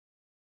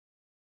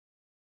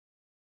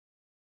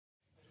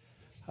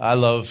I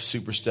love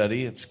Super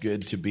Study. It's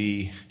good to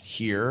be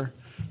here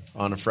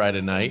on a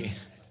Friday night,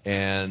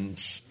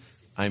 and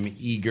I'm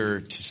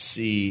eager to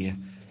see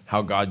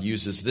how God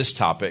uses this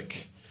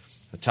topic,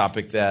 a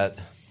topic that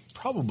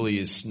probably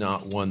is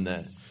not one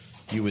that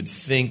you would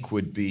think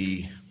would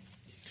be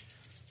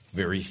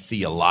very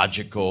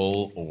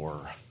theological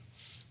or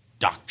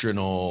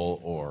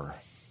doctrinal or,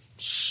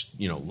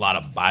 a lot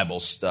of Bible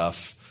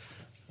stuff.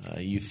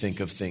 You think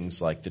of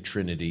things like the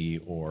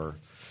Trinity or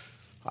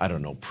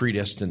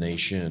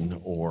predestination,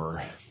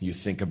 or you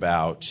think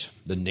about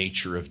the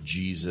nature of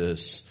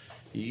Jesus.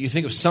 You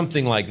think of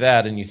something like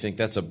that, and you think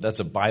that's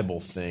a Bible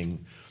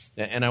thing.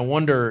 And I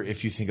wonder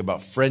if you think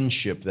about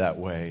friendship that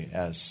way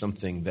as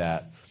something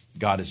that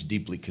God is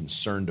deeply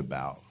concerned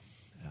about.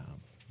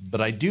 But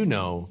I do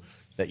know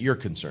that you're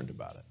concerned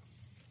about it.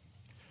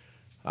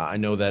 I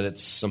know that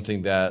it's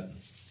something that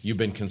you've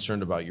been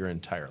concerned about your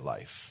entire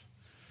life.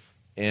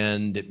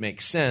 And it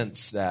makes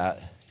sense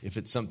that if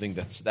it's something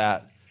that's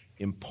that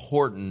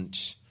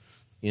important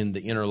in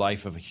the inner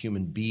life of a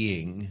human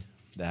being,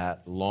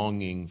 that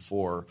longing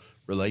for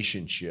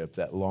relationship,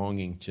 that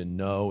longing to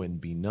know and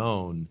be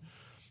known,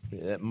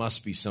 it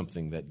must be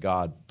something that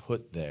God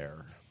put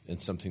there and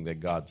something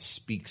that God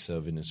speaks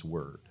of in His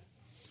Word.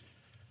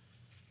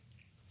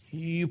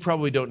 You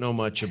probably don't know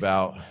much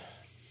about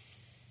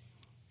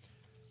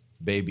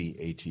baby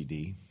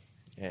ATD,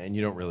 and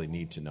you don't really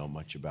need to know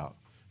much about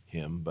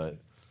him, but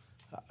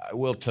I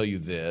will tell you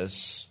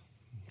this.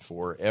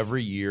 For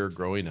every year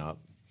growing up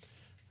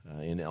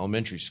in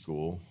elementary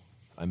school,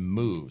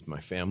 my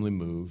family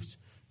moved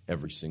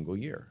every single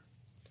year.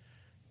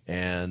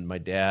 And my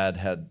dad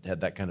had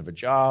that kind of a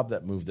job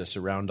that moved us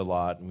around a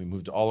lot, and we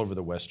moved all over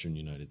the western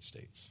United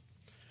States.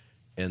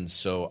 And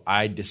so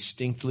I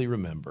distinctly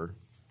remember,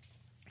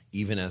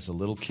 even as a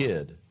little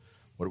kid,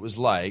 what it was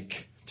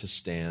like to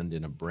stand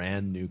in a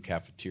brand new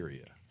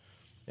cafeteria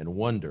and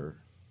wonder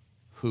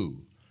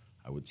who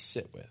I would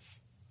sit with.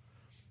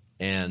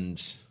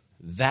 And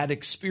that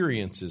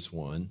experience is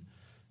one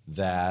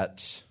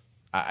that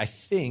I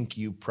think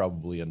you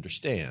probably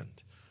understand.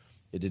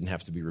 It didn't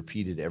have to be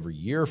repeated every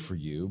year for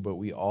you, but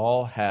we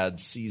all had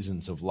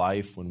seasons of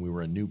life when we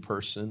were a new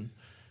person,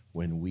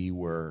 when we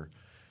were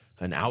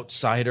an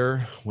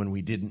outsider, when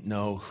we didn't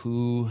know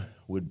who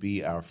would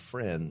be our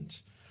friend.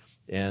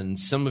 And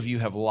some of you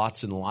have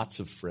lots and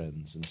lots of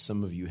friends, and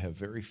some of you have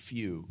very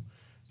few.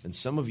 And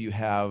some of you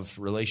have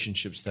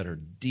relationships that are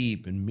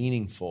deep and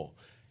meaningful,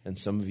 and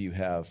some of you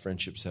have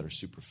friendships that are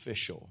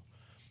superficial.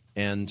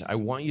 And I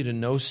want you to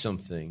know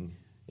something,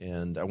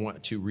 and I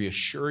want to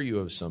reassure you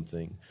of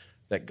something,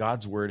 that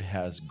God's Word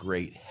has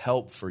great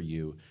help for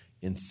you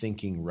in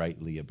thinking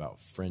rightly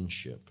about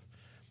friendship.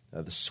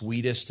 The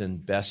sweetest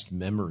and best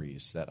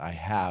memories that I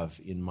have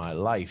in my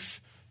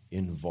life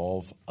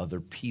involve other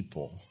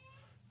people,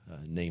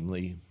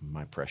 namely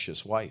my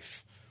precious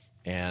wife.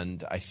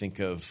 And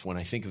when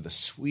I think of the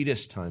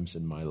sweetest times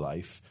in my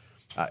life,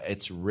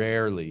 it's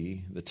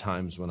rarely the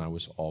times when I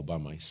was all by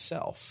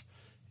myself.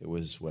 It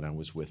was when I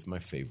was with my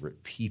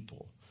favorite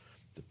people,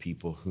 the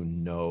people who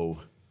know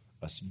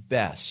us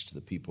best,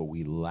 the people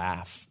we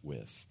laugh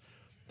with,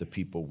 the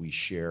people we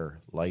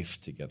share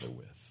life together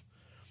with.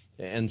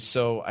 And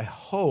so I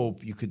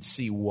hope you could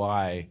see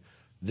why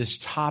this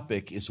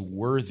topic is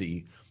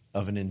worthy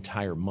of an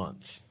entire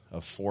month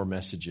of 4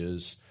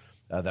 messages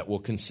that we'll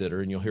consider,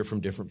 and you'll hear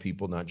from different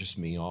people, not just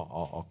me.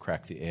 I'll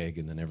crack the egg,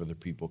 and then other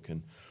people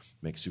can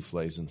make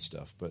souffles and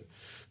stuff. But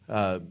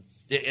I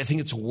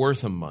think it's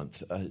worth a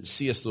month.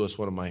 C.S. Lewis,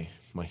 one of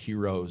my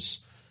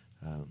heroes,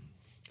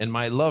 and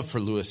my love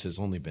for Lewis has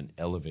only been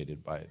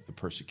elevated by the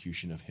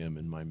persecution of him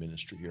in my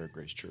ministry here at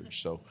Grace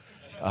Church. So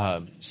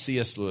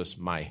C.S. Lewis,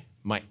 my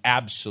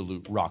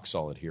absolute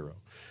rock-solid hero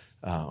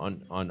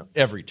on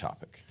every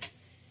topic.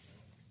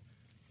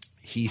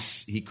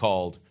 He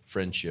called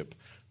friendship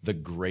the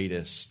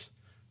greatest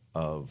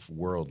of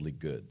worldly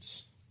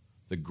goods.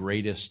 The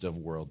greatest of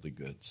worldly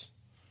goods.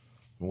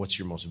 And what's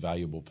your most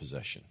valuable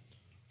possession?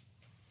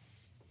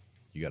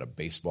 You got a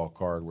baseball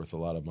card worth a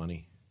lot of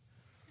money?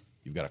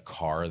 You've got a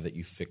car that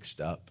you fixed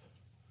up?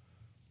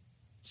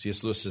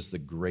 C.S. Lewis says the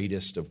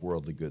greatest of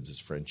worldly goods is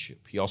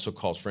friendship. He also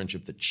calls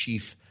friendship the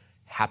chief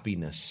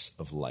happiness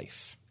of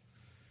life.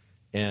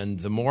 And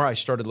the more I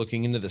started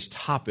looking into this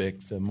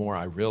topic, the more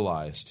I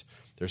realized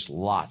there's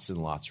lots and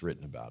lots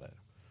written about it.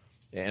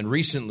 And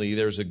recently,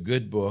 there's a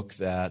good book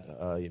that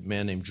a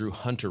man named Drew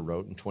Hunter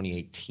wrote in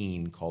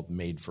 2018 called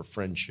Made for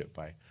Friendship.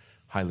 I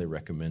highly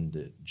recommend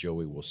it.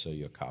 Joey will sell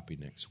you a copy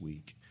next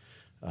week.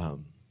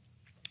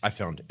 I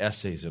found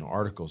essays and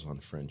articles on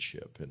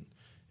friendship,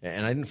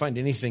 and I didn't find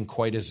anything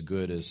quite as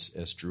good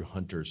as Drew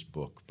Hunter's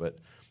book, but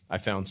I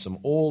found some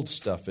old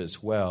stuff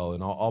as well,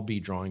 and I'll be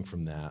drawing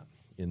from that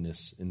in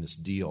this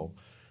deal.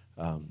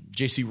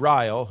 J.C.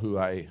 Ryle, who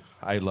I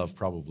love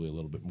probably a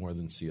little bit more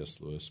than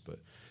C.S. Lewis, but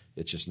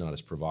it's just not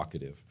as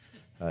provocative.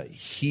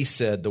 He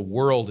said, the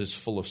world is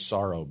full of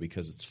sorrow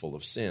because it's full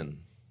of sin.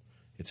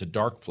 It's a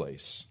dark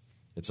place.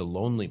 It's a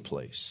lonely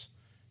place.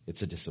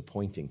 It's a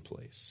disappointing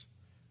place.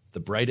 The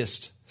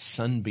brightest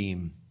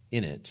sunbeam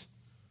in it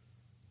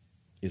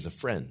is a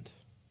friend.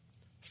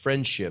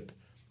 Friendship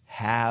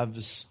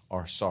halves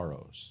our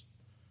sorrows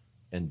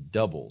and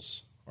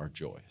doubles our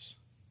joys.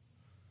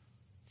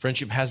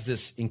 Friendship has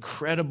this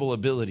incredible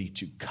ability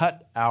to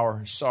cut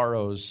our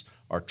sorrows,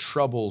 our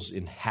troubles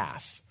in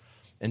half,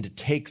 and to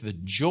take the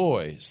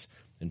joys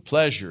and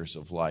pleasures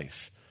of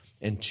life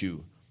and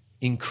to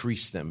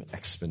increase them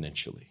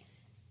exponentially.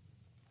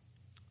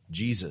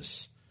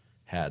 Jesus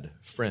had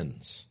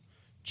friends.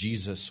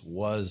 Jesus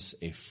was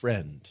a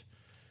friend.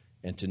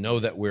 And to know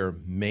that we're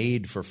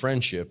made for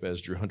friendship,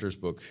 as Drew Hunter's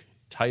book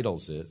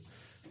titles it,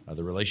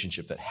 the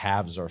relationship that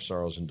halves our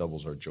sorrows and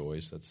doubles our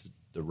joys, that's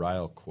the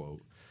Ryle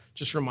quote,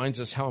 just reminds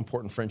us how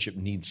important friendship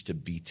needs to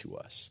be to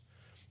us.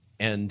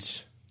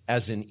 And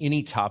as in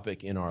any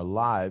topic in our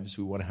lives,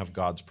 we want to have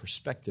God's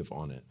perspective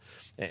on it.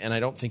 And I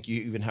don't think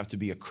you even have to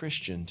be a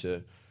Christian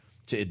to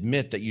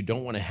admit that you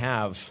don't want to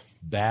have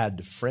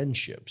bad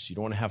friendships. You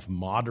don't want to have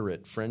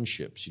moderate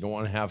friendships. You don't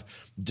want to have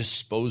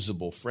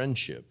disposable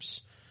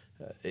friendships.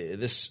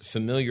 This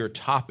familiar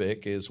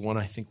topic is one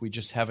I think we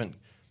just haven't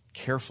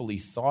carefully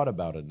thought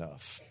about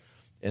enough.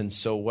 And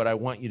so what I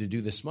want you to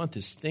do this month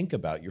is think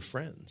about your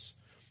friends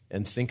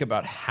and think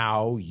about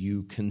how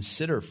you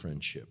consider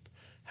friendship,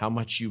 how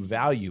much you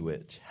value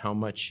it, how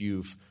much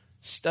you've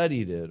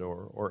studied it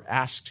or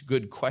asked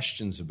good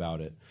questions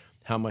about it,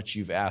 how much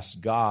you've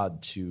asked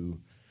God to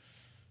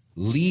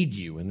lead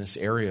you in this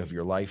area of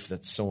your life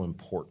that's so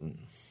important.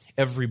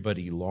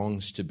 Everybody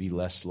longs to be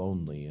less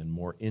lonely and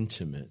more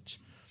intimate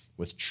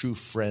with true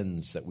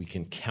friends that we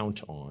can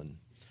count on.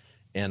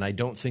 And I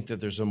don't think that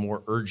there's a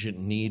more urgent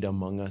need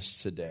among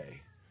us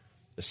today,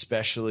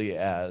 especially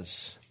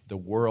as the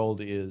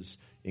world is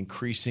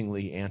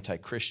increasingly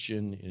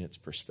anti-Christian in its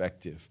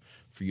perspective,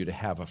 for you to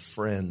have a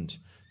friend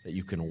that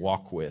you can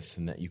walk with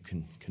and that you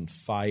can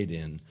confide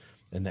in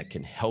and that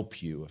can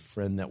help you, a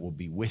friend that will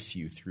be with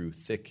you through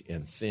thick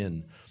and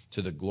thin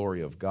to the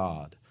glory of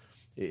God.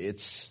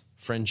 Its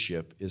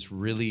friendship is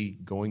really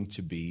going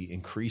to be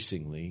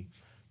increasingly,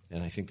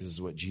 and I think this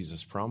is what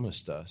Jesus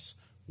promised us,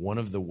 one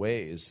of the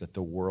ways that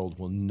the world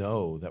will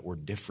know that we're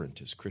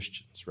different as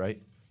Christians, right?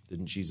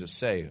 Didn't Jesus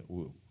say,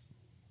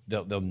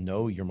 they'll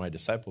know you're my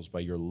disciples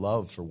by your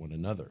love for one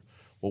another?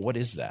 Well, what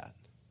is that?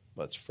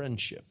 Well, it's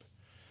friendship.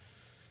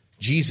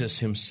 Jesus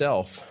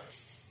himself,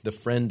 the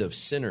friend of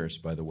sinners,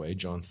 by the way,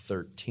 John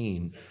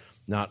 13,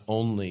 not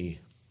only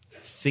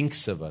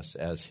thinks of us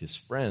as his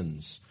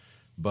friends,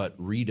 but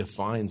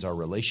redefines our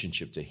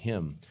relationship to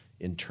him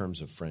in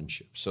terms of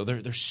friendship. So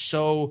there's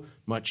so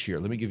much here.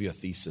 Let me give you a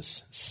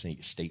thesis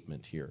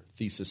statement here.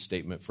 Thesis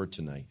statement for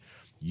tonight.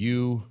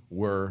 You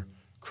were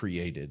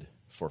created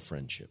for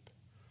friendship.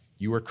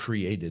 You were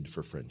created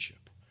for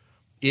friendship.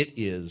 It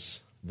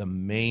is the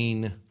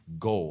main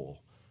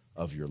goal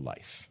of your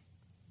life.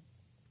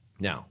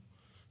 Now,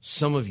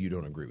 some of you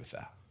don't agree with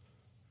that.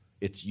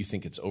 You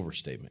think it's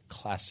overstatement,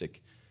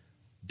 classic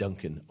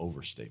Duncan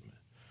overstatement.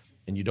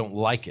 And you don't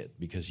like it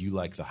because you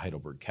like the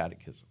Heidelberg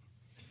Catechism.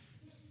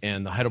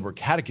 And the Heidelberg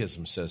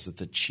Catechism says that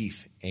the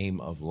chief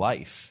aim of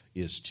life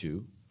is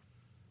to,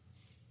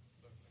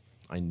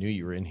 I knew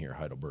you were in here,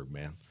 Heidelberg,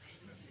 man,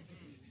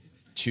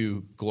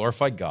 to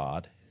glorify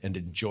God and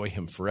enjoy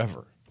him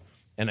forever.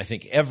 And I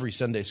think every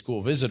Sunday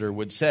school visitor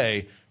would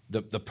say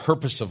the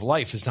purpose of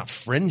life is not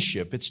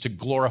friendship, it's to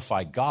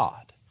glorify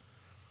God.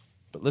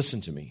 But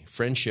listen to me,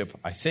 friendship,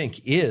 I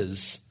think,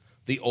 is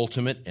the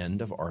ultimate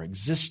end of our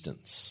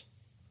existence.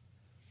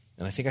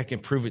 And I think I can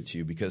prove it to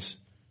you because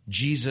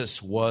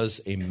Jesus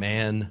was a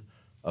man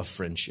of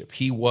friendship.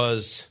 He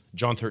was,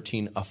 John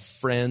 13, a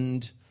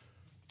friend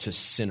to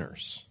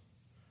sinners.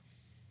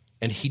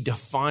 And he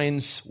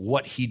defines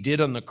what he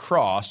did on the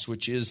cross,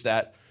 which is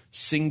that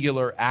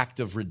singular act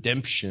of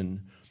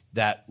redemption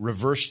that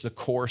reversed the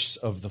course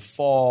of the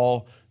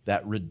fall,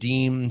 that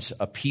redeemed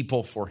a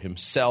people for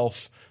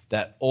himself,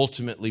 that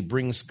ultimately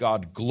brings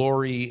God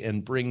glory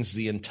and brings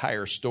the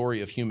entire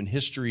story of human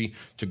history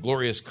to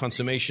glorious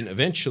consummation.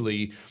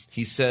 Eventually,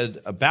 he said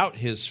about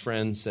his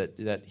friends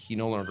that he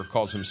no longer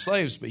calls them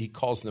slaves, but he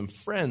calls them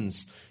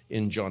friends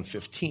in John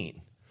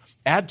 15.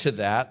 Add to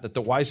that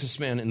the wisest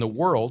man in the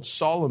world,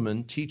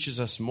 Solomon, teaches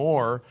us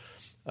more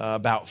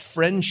about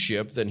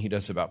friendship than he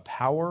does about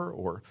power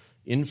or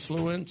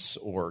influence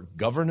or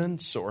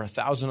governance or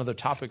 1,000 other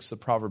topics the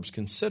Proverbs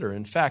consider.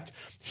 In fact,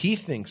 he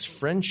thinks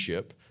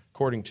friendship,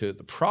 according to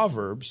the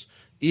Proverbs,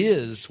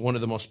 is one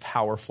of the most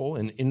powerful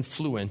and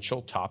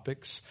influential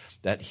topics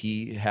that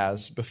he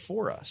has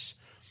before us.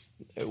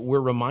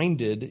 We're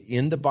reminded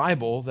in the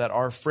Bible that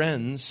our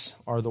friends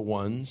are the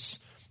ones,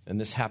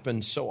 and this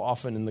happens so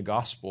often in the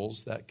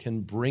Gospels, that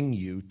can bring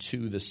you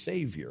to the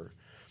Savior.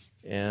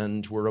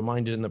 And we're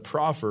reminded in the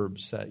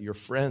Proverbs that your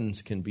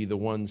friends can be the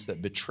ones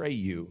that betray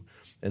you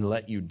and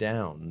let you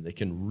down. They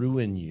can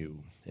ruin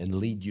you and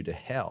lead you to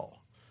hell.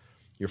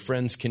 Your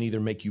friends can either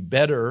make you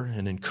better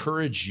and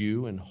encourage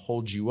you and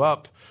hold you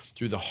up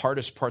through the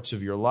hardest parts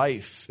of your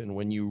life. And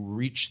when you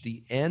reach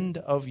the end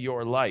of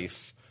your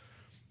life,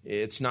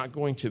 it's not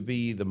going to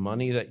be the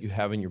money that you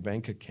have in your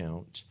bank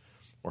account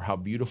or how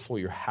beautiful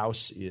your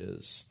house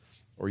is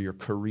or your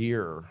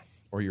career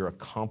or your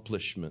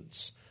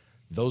accomplishments.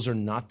 Those are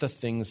not the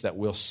things that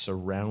will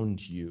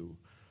surround you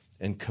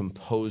and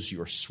compose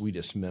your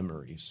sweetest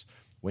memories.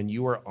 When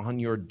you are on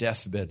your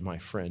deathbed, my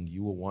friend,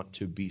 you will want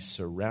to be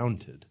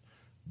surrounded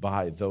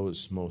by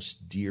those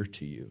most dear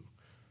to you.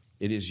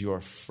 It is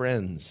your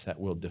friends that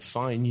will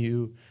define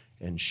you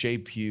and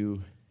shape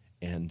you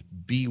and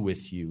be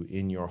with you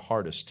in your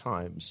hardest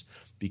times,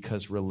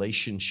 because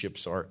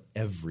relationships are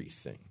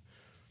everything.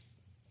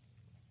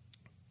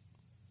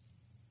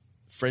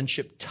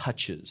 Friendship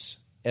touches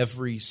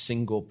every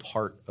single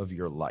part of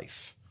your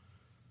life.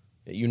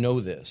 You know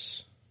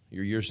this.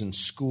 Your years in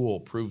school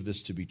prove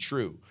this to be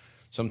true,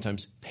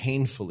 sometimes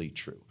painfully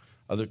true.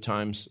 Other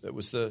times it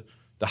was the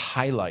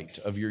highlight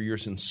of your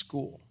years in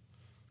school.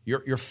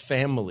 Your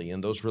family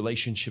and those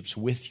relationships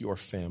with your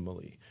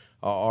family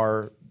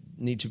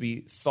need to be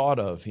thought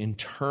of in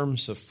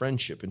terms of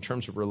friendship, in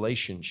terms of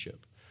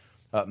relationship.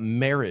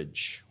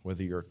 Marriage,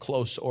 whether you're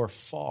close or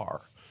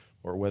far,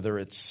 or whether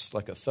it's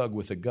like a thug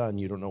with a gun,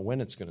 you don't know when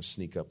it's going to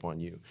sneak up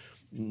on you,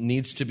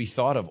 needs to be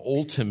thought of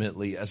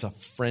ultimately as a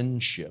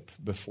friendship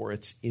before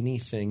it's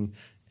anything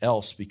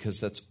else, because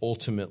that's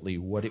ultimately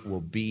what it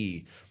will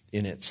be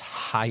in its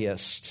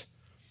highest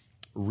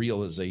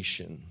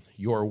realization.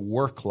 Your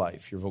work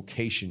life, your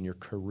vocation, your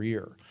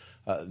career,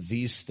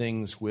 these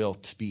things will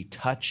be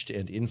touched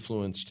and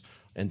influenced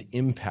and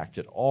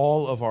impacted.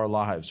 All of our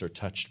lives are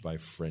touched by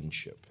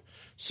friendship.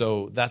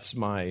 So that's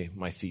my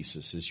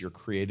thesis, is you're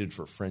created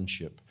for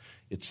friendship.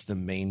 It's the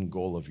main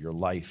goal of your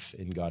life,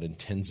 and God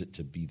intends it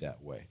to be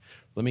that way.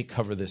 Let me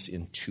cover this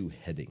in two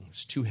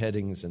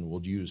headings, and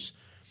we'll use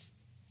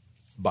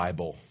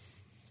Bible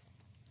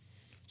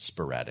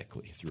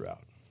sporadically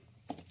throughout.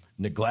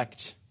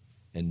 Neglect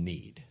and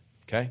need,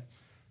 okay?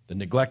 The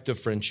neglect of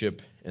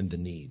friendship and the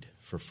need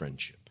for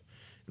friendship.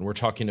 And we're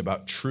talking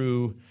about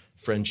true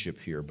friendship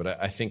here, but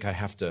I think I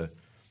have to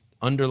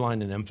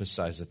underline and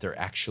emphasize that there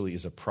actually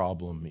is a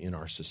problem in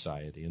our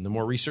society. And the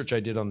more research I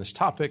did on this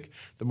topic,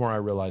 the more I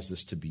realized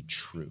this to be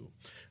true.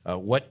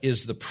 What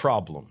is the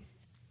problem?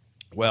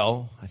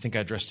 Well, I think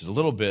I addressed it a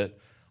little bit.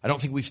 I don't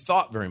think we've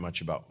thought very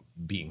much about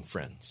being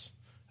friends.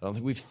 I don't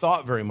think we've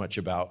thought very much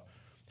about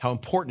how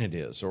important it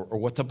is, or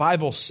what the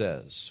Bible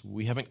says.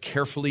 We haven't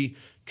carefully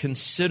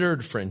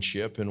considered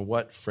friendship and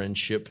what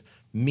friendship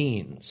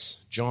means.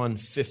 John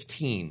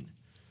 15,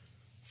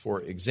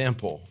 for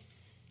example,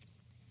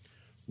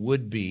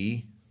 would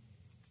be,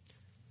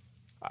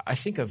 I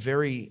think, a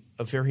very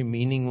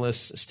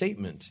meaningless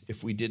statement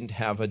if we didn't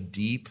have a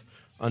deep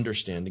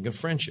understanding of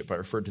friendship. I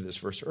referred to this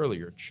verse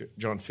earlier,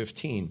 John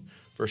 15,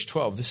 verse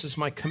 12. This is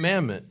my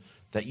commandment,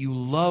 that you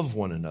love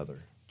one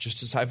another,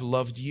 just as I've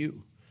loved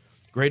you.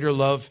 Greater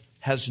love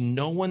has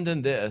no one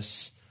than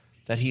this,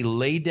 that he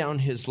laid down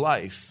his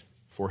life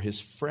for his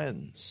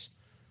friends.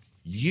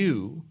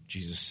 You,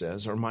 Jesus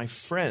says, are my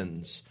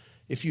friends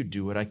if you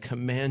do what I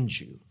command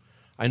you.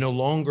 I no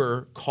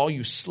longer call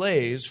you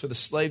slaves, for the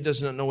slave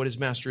does not know what his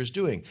master is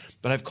doing.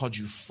 But I've called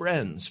you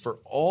friends, for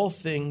all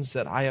things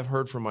that I have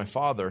heard from my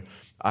Father,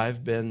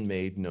 I've been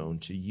made known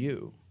to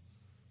you.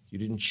 You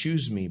didn't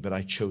choose me, but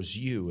I chose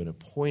you and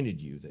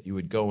appointed you, that you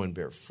would go and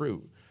bear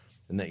fruit,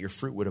 and that your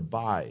fruit would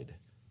abide,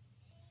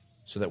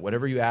 so that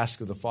whatever you ask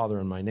of the Father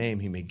in my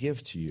name, he may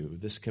give to you.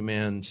 This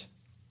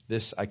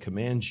I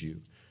command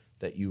you,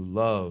 that you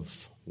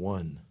love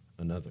one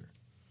another.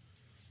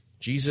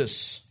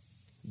 Jesus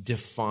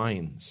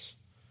defines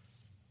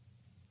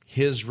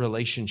his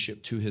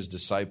relationship to his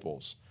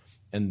disciples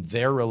and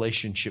their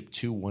relationship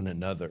to one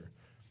another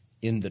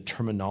in the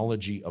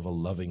terminology of a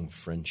loving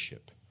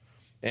friendship.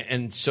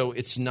 And so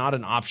it's not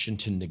an option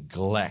to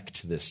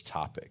neglect this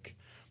topic.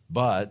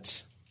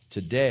 But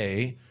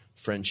today,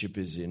 friendship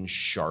is in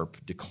sharp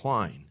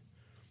decline.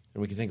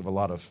 And we can think of a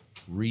lot of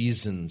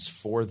reasons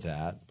for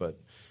that, but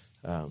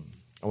I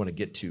want to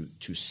get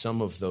to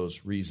some of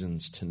those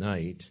reasons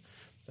tonight.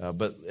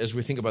 But as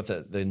we think about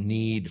the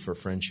need for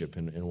friendship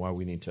and why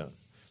we need to,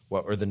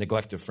 or the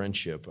neglect of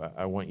friendship,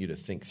 I want you to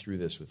think through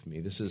this with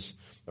me. This is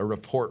a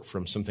report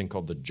from something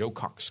called the Joe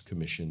Cox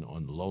Commission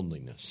on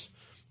Loneliness.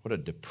 What a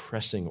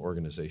depressing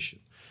organization.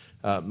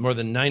 More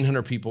than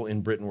 900 people in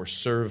Britain were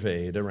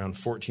surveyed. Around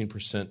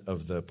 14%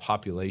 of the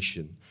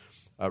population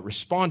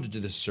responded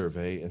to this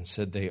survey and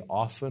said they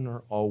often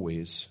or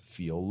always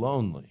feel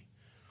lonely.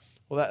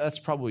 Well, that's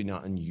probably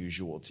not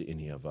unusual to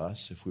any of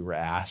us. If we were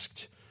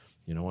asked,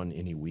 on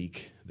any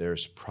week,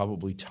 there's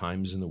probably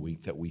times in the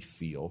week that we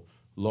feel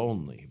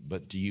lonely.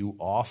 But do you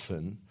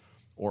often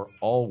or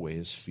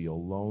always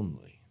feel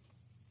lonely?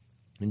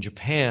 In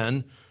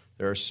Japan,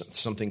 there's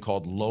something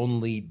called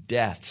lonely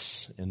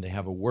deaths, and they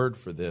have a word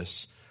for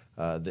this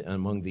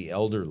among the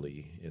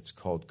elderly. It's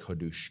called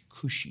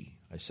kodushi.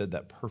 I said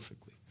that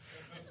perfectly.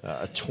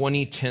 A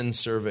 2010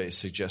 survey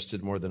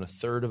suggested more than a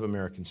third of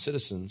American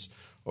citizens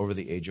over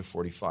the age of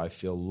 45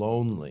 feel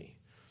lonely.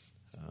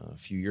 A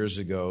few years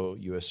ago,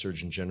 U.S.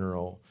 Surgeon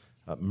General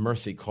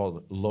Murthy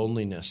called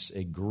loneliness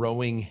a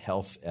growing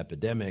health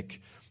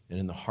epidemic, And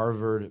in the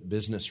Harvard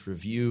Business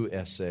Review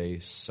essay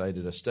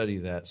cited a study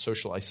that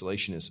social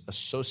isolation is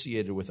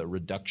associated with a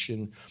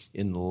reduction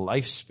in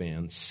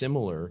lifespan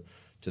similar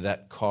to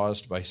that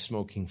caused by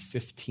smoking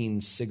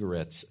 15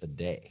 cigarettes a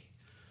day.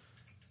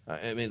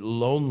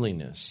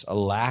 Loneliness, a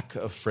lack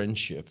of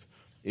friendship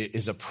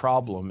is a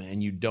problem,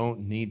 and you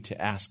don't need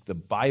to ask the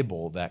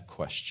Bible that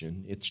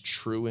question. It's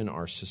true in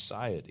our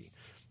society.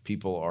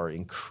 People are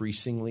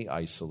increasingly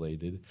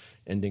isolated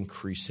and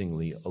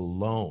increasingly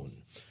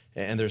alone.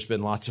 And there's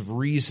been lots of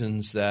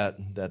reasons that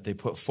they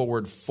put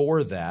forward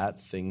for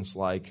that, things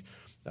like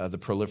the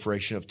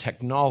proliferation of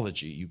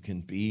technology. You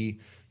can be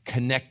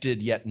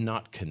connected yet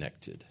not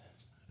connected.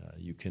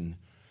 You can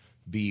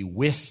be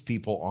with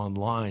people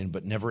online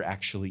but never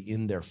actually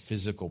in their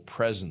physical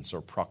presence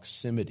or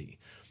proximity.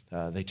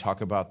 They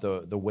talk about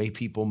the way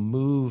people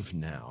move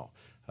now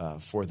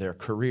for their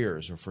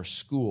careers or for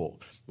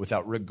school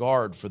without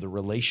regard for the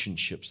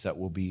relationships that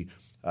will be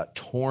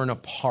torn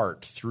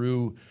apart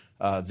through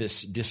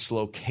this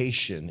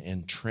dislocation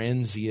and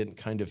transient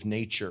kind of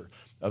nature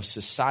of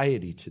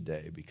society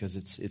today, because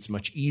it's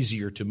much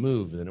easier to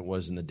move than it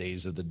was in the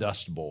days of the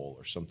Dust Bowl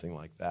or something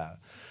like that.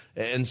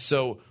 And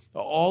so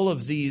all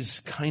of these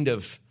kind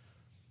of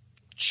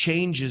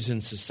changes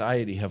in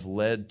society have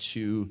led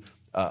to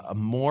a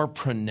more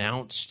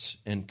pronounced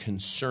and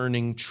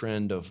concerning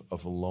trend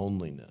of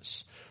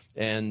loneliness.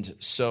 And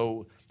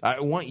so I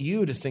want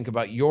you to think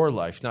about your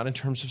life, not in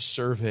terms of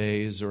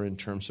surveys or in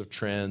terms of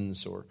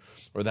trends or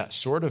that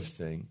sort of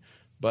thing,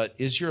 but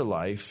is your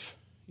life,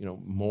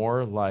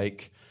 more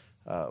like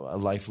a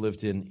life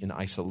lived in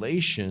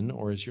isolation,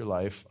 or is your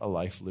life a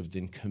life lived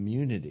in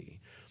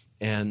community?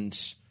 And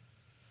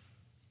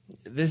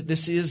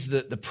this is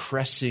the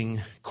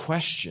pressing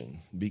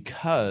question,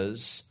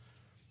 because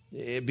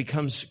it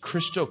becomes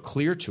crystal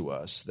clear to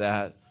us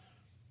that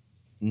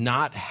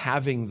not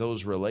having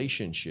those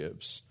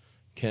relationships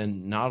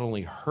can not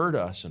only hurt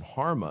us and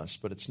harm us,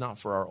 but it's not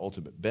for our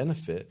ultimate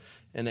benefit,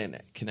 and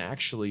it can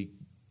actually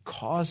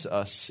cause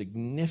us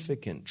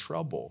significant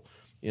trouble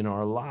in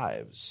our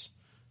lives.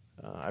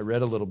 I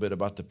read a little bit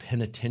about the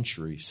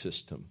penitentiary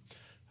system,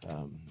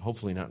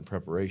 hopefully not in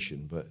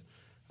preparation, but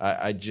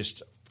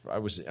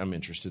I'm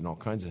interested in all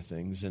kinds of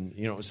things. And,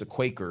 it was the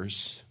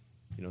Quakers,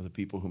 the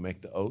people who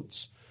make the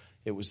oats.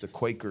 It was the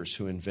Quakers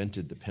who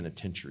invented the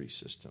penitentiary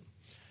system.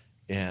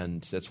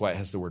 And that's why it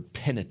has the word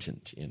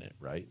penitent in it,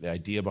 right? The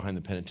idea behind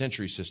the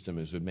penitentiary system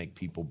is it would make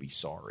people be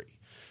sorry.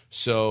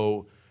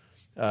 So,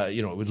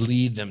 it would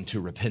lead them to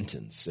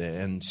repentance.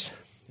 And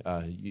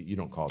you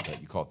don't call it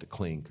that. You call it the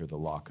clink or the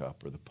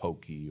lockup or the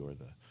pokey or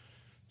the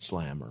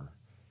slammer,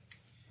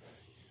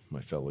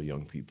 my fellow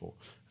young people.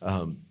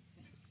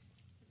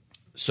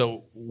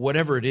 So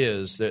whatever it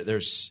is,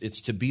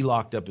 it's to be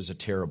locked up is a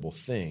terrible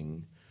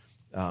thing.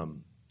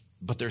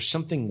 But there's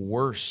something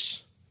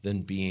worse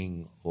than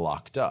being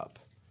locked up.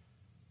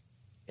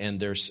 And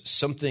there's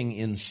something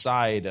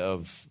inside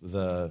of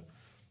the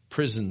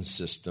prison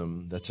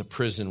system that's a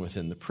prison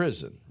within the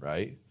prison,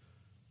 right?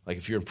 Like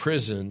if you're in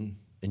prison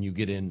and you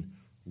get in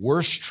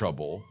worse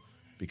trouble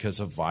because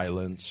of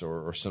violence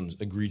or some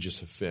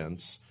egregious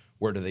offense,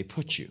 where do they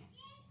put you?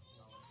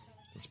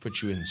 Let's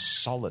put you in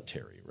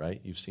solitary,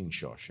 right? You've seen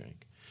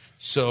Shawshank.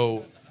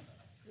 So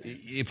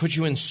it puts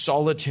you in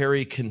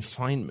solitary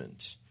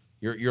confinement.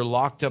 You're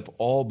locked up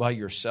all by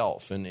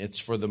yourself, and it's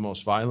for the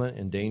most violent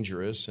and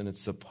dangerous, and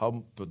it's the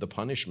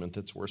punishment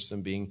that's worse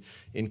than being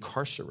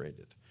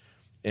incarcerated.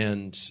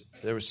 And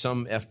there were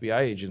some FBI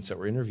agents that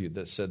were interviewed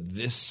that said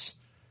this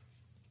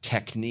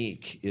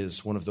technique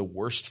is one of the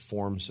worst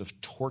forms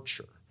of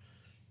torture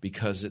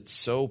because it's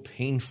so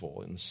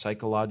painful and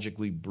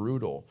psychologically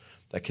brutal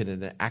that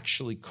can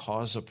actually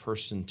cause a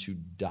person to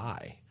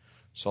die.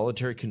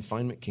 Solitary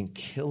confinement can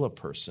kill a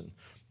person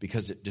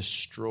because it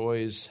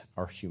destroys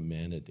our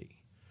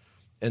humanity.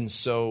 And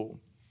so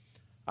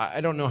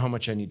I don't know how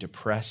much I need to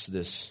press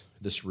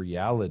this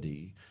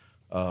reality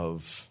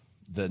of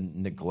the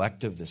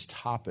neglect of this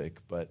topic,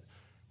 but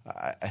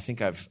I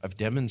think I've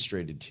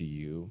demonstrated to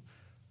you,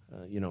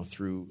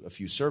 through a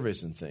few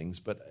surveys and things,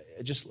 but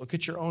just look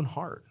at your own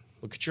heart,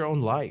 look at your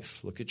own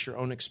life, look at your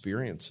own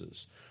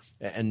experiences,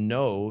 and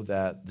know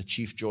that the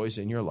chief joys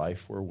in your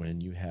life were when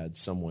you had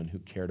someone who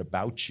cared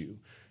about you,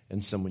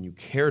 and someone you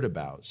cared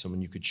about,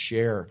 someone you could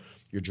share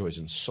your joys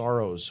and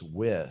sorrows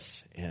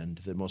with. And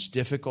the most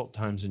difficult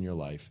times in your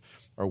life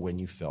are when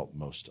you felt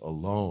most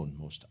alone,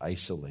 most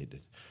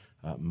isolated,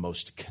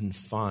 most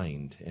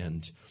confined,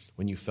 and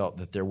when you felt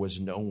that there was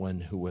no one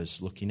who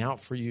was looking out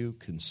for you,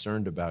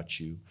 concerned about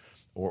you,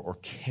 or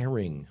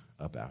caring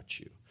about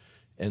you.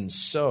 And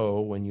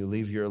so when you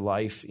leave your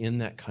life in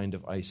that kind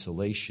of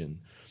isolation,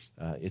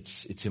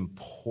 it's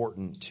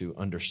important to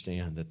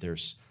understand that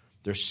there's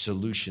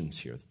solutions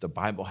here. The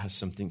Bible has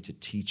something to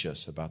teach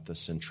us about the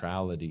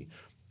centrality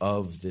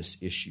of this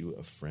issue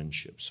of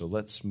friendship. So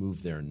let's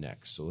move there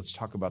next. So let's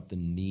talk about the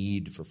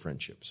need for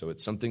friendship. So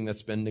it's something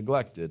that's been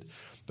neglected,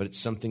 but it's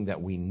something that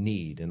we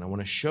need. And I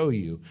want to show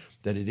you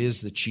that it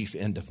is the chief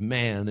end of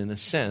man in a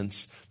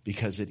sense,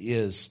 because it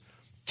is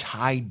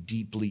tie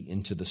deeply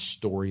into the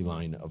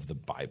storyline of the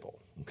Bible.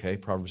 Okay,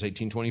 Proverbs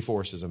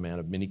 18:24 says, "A man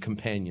of many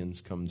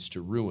companions comes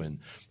to ruin,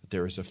 but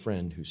there is a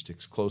friend who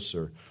sticks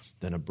closer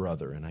than a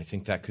brother." And I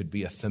think that could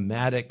be a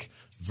thematic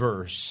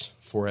verse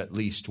for at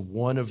least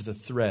one of the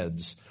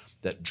threads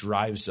that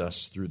drives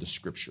us through the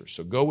Scripture.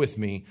 So go with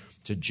me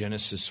to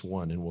Genesis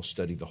 1, and we'll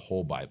study the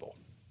whole Bible.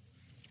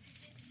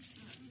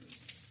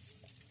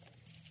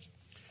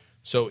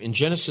 So in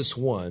Genesis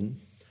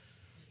 1,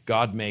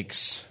 God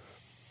makes,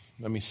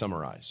 let me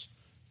summarize,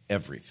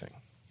 everything,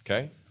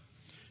 okay?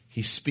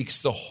 He speaks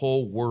the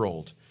whole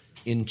world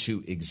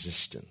into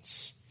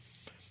existence.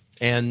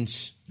 And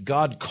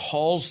God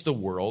calls the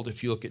world,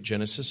 if you look at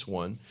Genesis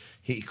 1,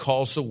 he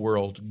calls the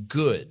world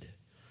good.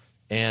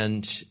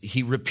 And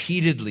he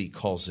repeatedly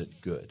calls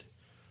it good.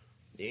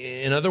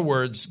 In other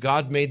words,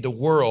 God made the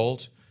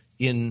world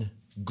in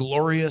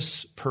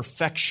glorious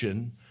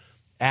perfection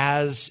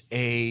as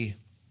an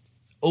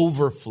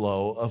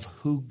overflow of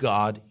who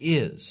God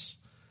is.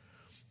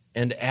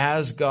 And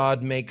as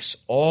God makes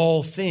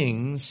all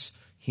things,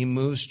 he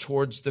moves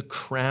towards the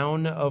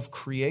crown of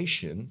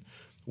creation,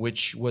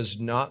 which was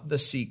not the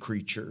sea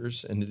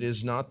creatures, and it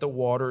is not the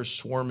waters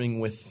swarming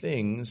with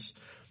things,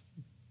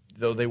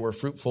 though they were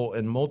fruitful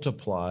and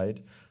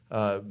multiplied.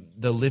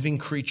 The living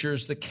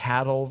creatures, the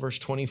cattle, verse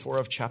 24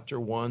 of chapter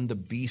 1, the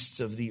beasts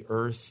of the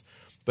earth.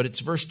 But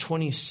it's verse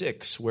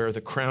 26 where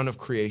the crown of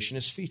creation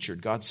is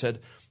featured. God said,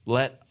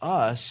 "Let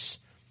us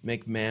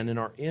make man in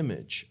our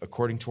image,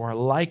 according to our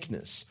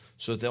likeness,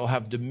 so that they'll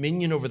have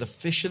dominion over the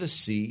fish of the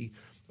sea,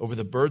 over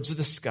the birds of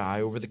the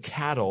sky, over the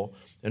cattle,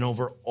 and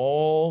over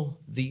all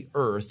the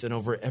earth, and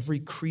over every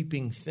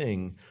creeping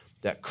thing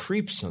that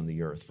creeps on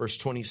the earth." Verse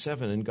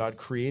 27, "And God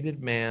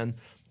created man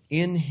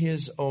in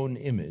his own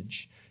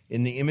image.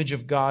 In the image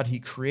of God he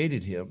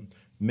created him.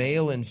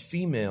 Male and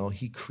female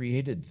he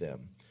created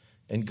them.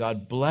 And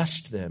God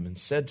blessed them and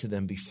said to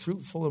them, 'Be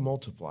fruitful and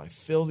multiply,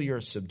 fill the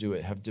earth, subdue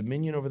it, have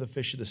dominion over the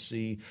fish of the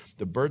sea,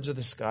 the birds of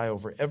the sky,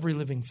 over every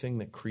living thing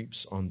that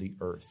creeps on the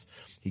earth.'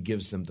 He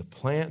gives them the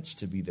plants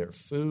to be their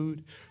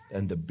food,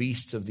 and the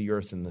beasts of the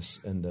earth and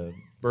the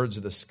birds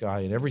of the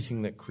sky and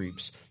everything that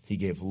creeps he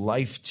gave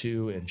life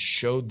to, and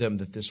showed them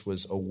that this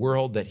was a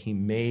world that he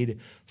made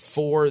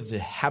for the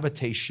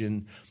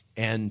habitation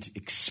and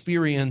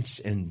experience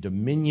and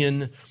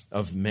dominion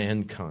of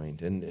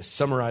mankind." And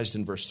summarized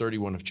in verse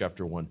 31 of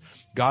chapter 1,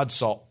 God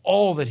saw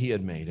all that he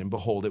had made, and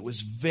behold, it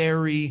was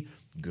very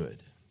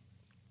good.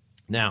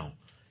 Now,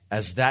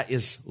 as that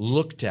is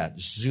looked at,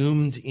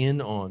 zoomed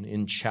in on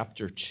in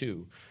chapter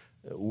 2,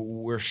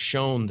 we're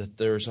shown that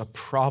there's a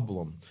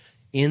problem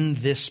in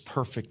this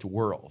perfect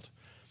world.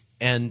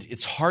 And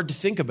it's hard to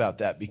think about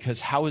that,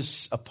 because how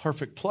is a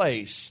perfect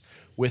place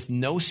with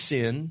no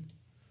sin,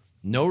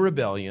 no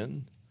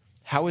rebellion,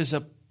 how is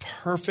a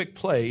perfect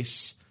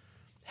place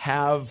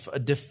have a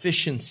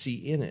deficiency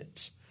in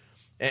it?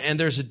 And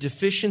there's a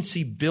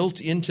deficiency built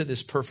into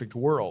this perfect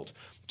world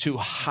to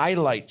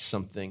highlight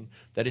something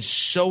that is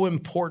so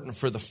important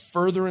for the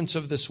furtherance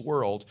of this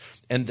world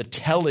and the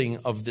telling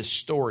of this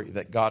story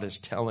that God is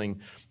telling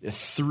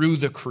through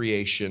the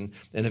creation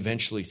and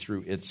eventually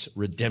through its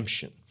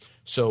redemption.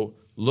 So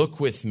look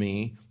with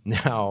me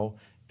now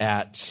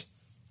at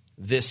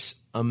this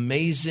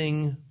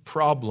amazing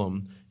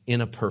problem in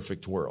a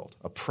perfect world.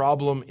 A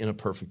problem in a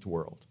perfect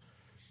world.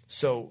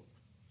 So,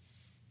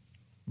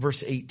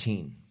 verse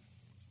 18.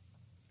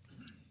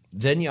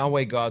 "Then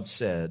Yahweh God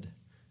said,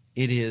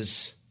 'It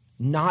is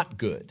not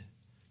good.'"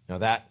 Now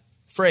that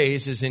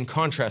phrase is in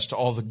contrast to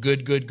all the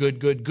good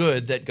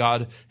that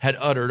God had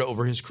uttered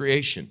over his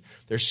creation.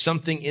 There's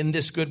something in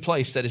this good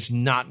place that is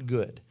not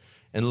good.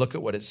 And look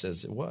at what it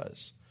says it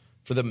was.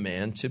 "For the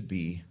man to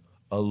be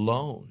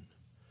alone.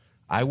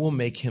 I will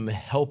make him a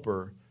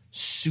helper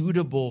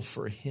suitable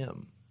for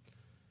him."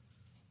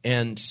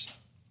 And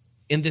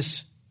in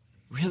this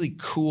really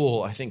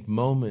cool, I think,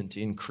 moment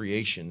in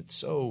creation, it's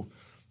so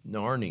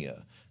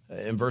Narnia.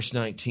 In verse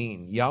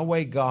 19,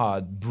 Yahweh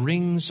God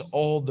brings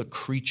all the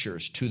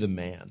creatures to the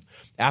man.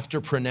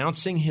 After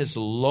pronouncing his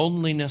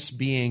loneliness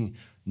being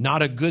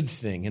not a good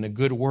thing in a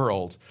good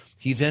world,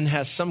 he then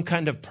has some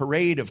kind of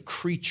parade of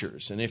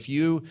creatures. And if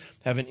you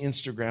have an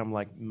Instagram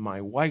like my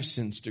wife's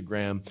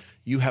Instagram,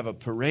 you have a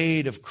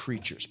parade of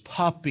creatures,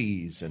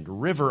 puppies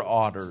and river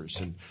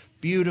otters and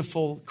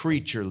beautiful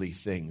creaturely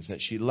things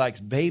that she likes,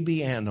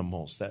 baby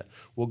animals that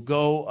will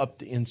go up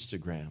the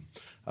Instagram.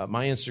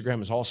 My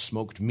Instagram is all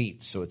smoked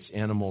meat, so it's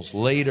animals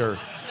later,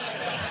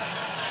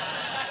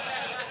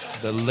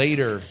 the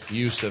later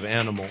use of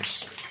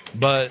animals.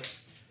 But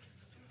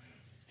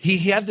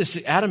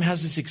Adam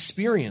has this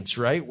experience,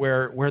 right,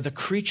 where the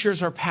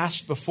creatures are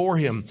passed before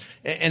him.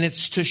 And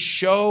it's to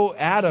show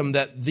Adam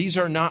that these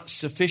are not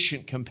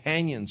sufficient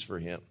companions for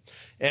him.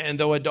 And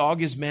though a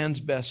dog is man's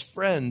best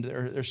friend,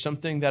 there's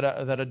something that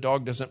a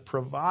dog doesn't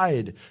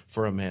provide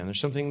for a man. There's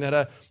something that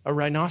a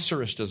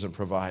rhinoceros doesn't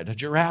provide, a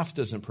giraffe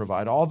doesn't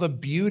provide. All the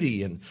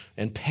beauty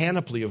and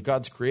panoply of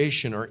God's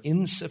creation are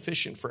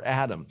insufficient for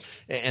Adam.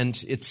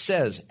 And it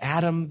says,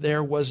 Adam,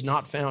 there was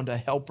not found a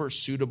helper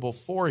suitable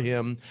for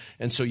him.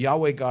 And so so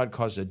Yahweh God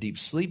caused a deep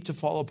sleep to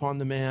fall upon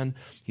the man.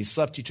 He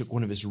slept, he took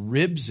one of his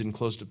ribs and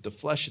closed up the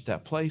flesh at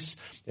that place.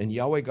 And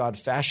Yahweh God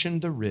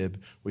fashioned the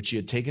rib which he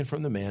had taken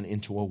from the man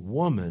into a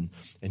woman,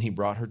 and he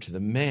brought her to the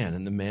man.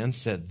 And the man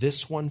said,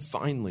 this one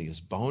finally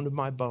is bone of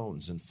my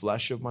bones and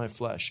flesh of my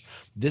flesh.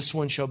 This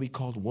one shall be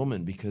called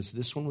woman, because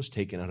this one was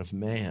taken out of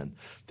man.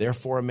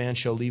 Therefore a man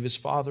shall leave his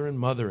father and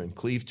mother and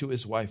cleave to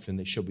his wife, and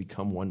they shall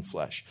become one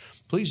flesh.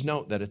 Please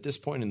note that at this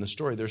point in the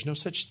story, there's no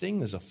such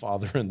thing as a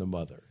father and the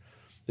mother.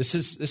 This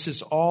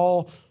is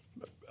all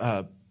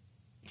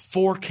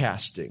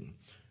forecasting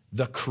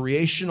the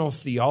creational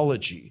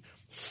theology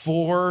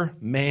for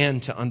man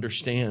to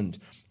understand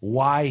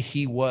why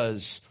he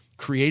was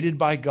created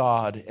by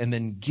God and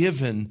then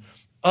given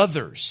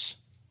others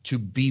to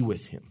be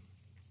with him.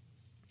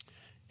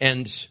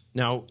 And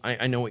now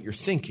I know what you're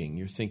thinking.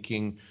 You're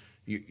thinking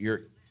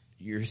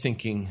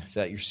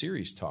that your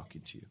Siri's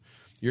talking to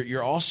you.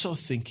 You're also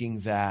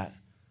thinking that,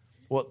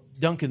 well,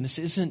 Duncan, this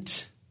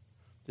isn't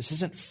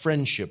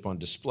friendship on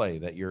display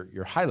that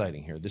you're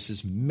highlighting here. This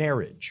is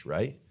marriage,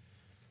 right?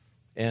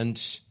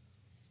 And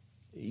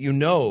you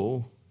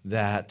know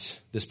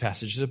that this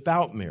passage is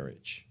about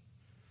marriage.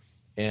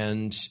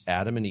 And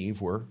Adam and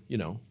Eve were,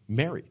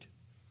 married.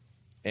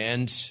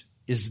 And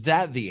is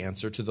that the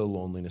answer to the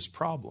loneliness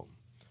problem?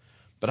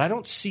 But I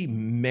don't see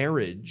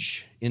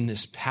marriage in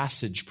this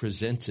passage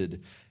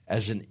presented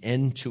as an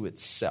end to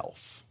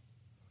itself.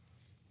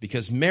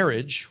 Because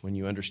marriage, when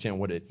you understand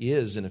what it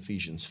is in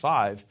Ephesians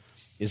 5,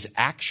 is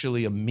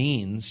actually a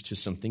means to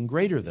something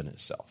greater than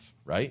itself,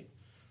 right?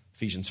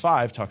 Ephesians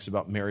 5 talks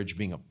about marriage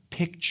being a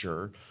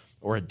picture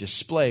or a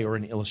display or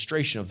an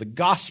illustration of the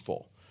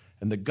gospel.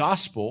 And the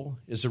gospel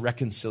is a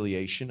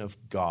reconciliation of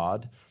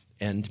God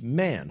and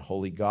man,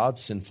 holy God,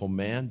 sinful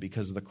man,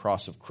 because of the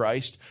cross of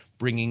Christ,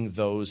 bringing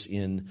those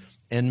in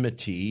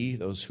enmity,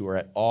 those who are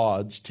at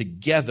odds,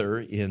 together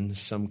in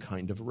some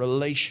kind of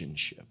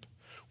relationship.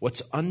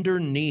 What's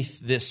underneath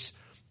this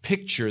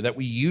picture that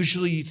we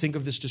usually think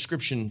of this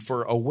description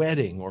for a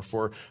wedding or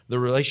for the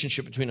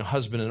relationship between a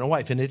husband and a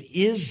wife, and it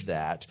is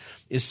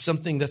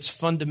something that's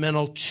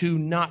fundamental to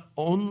not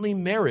only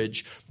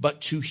marriage, but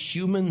to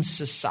human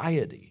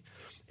society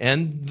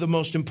and the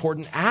most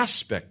important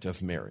aspect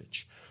of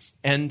marriage.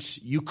 And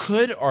you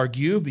could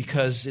argue,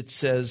 because it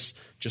says,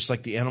 just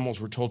like the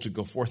animals were told to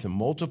go forth and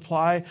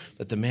multiply,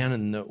 that the man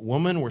and the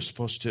woman were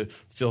supposed to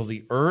fill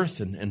the earth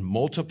and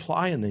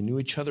multiply, and they knew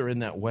each other in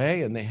that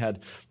way, and they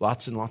had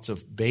lots and lots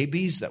of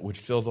babies that would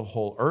fill the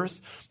whole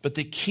earth. But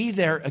the key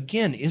there,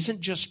 again,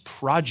 isn't just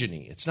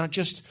progeny. It's not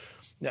just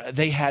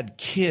they had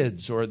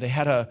kids or they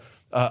had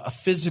a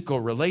physical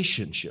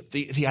relationship.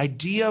 The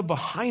idea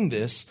behind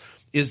this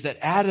is that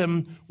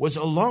Adam was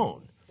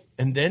alone,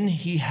 and then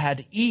he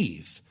had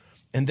Eve.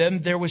 And then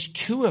there was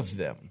two of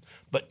them,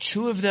 but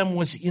two of them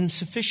was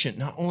insufficient,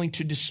 not only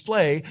to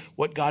display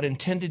what God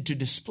intended to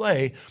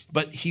display,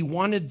 but he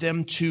wanted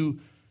them to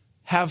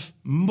have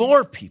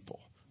more people,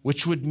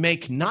 which would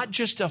make not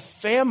just a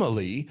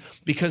family,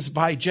 because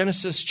by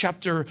Genesis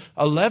chapter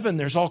 11,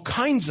 there's all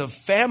kinds of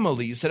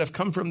families that have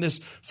come from this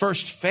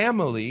first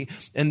family,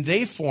 and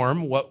they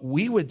form what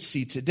we would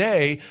see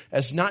today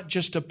as not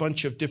just a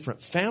bunch of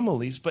different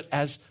families, but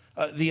as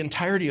the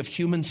entirety of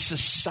human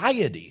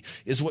society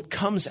is what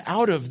comes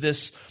out of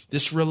this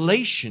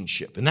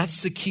relationship. And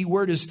that's the key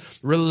word, is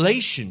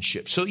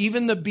relationship. So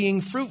even the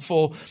being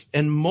fruitful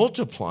and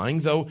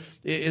multiplying, though,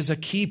 is a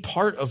key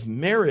part of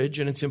marriage,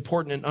 and it's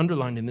important and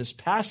underlined in this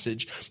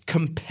passage,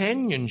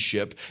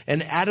 companionship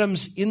and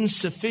Adam's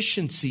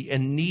insufficiency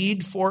and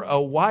need for a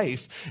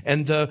wife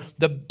and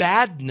the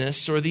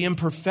badness or the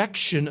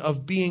imperfection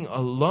of being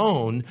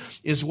alone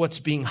is what's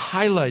being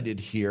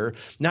highlighted here.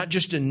 Not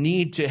just a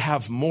need to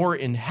have more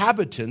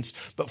inhabitants,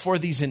 but for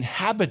these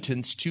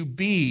inhabitants to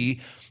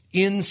be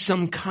in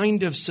some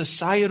kind of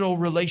societal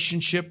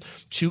relationship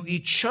to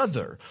each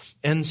other.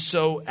 And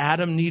so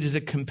Adam needed a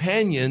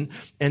companion,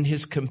 and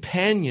his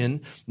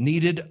companion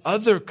needed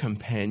other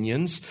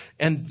companions.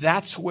 And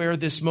that's where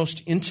this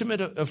most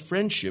intimate of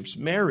friendships,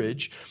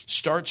 marriage,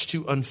 starts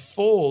to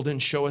unfold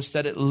and show us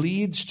that it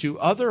leads to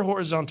other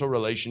horizontal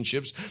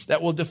relationships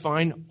that will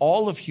define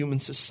all of human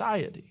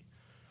society.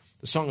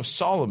 The Song of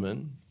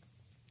Solomon,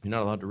 you're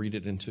not allowed to read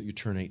it until you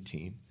turn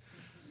 18.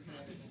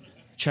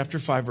 Chapter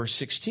 5, verse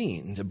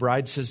 16, the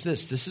bride says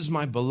this is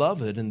my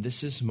beloved and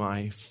this is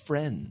my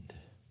friend.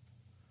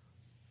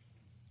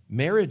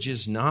 Marriage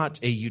is not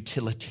a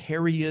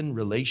utilitarian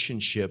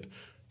relationship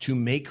to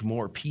make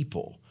more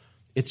people.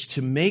 It's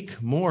to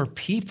make more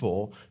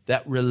people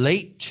that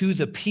relate to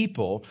the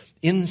people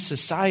in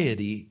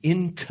society,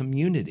 in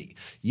community.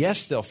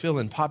 Yes, they'll fill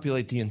and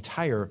populate the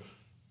entire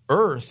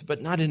earth,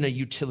 but not in a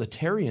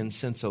utilitarian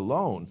sense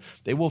alone.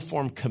 They will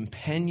form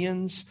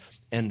companions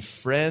and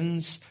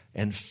friends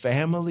and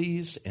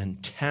families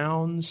and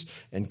towns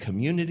and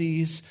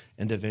communities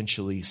and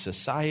eventually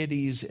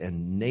societies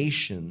and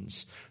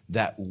nations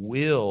that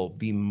will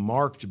be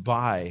marked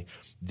by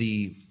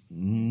the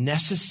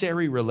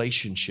necessary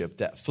relationship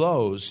that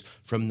flows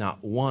from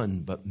not one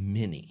but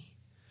many.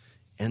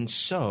 And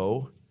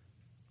so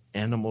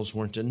animals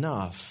weren't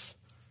enough.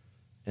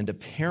 And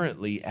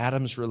apparently,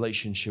 Adam's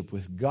relationship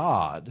with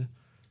God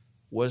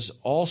was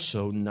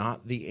also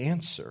not the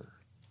answer.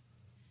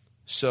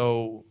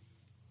 So,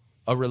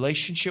 a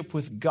relationship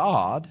with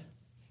God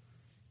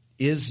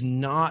is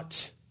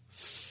not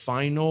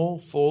final,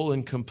 full,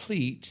 and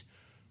complete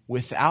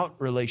without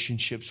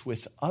relationships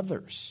with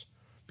others.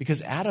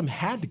 Because Adam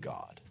had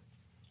God.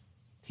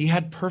 He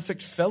had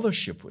perfect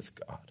fellowship with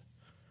God.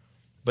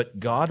 But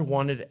God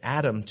wanted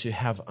Adam to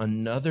have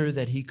another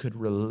that he could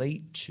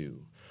relate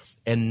to.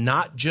 And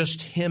not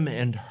just him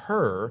and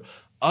her.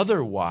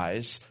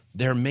 Otherwise,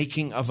 their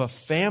making of a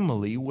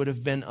family would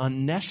have been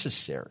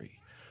unnecessary.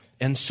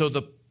 And so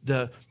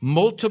the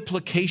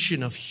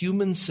multiplication of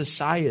human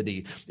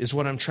society is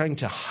what I'm trying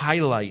to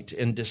highlight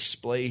and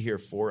display here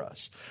for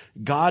us.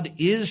 God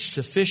is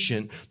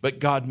sufficient, but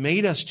God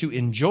made us to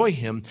enjoy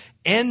him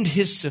and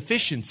his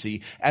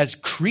sufficiency as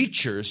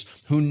creatures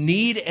who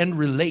need and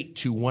relate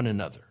to one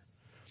another.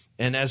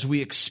 And as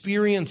we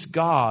experience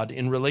God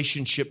in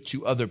relationship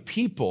to other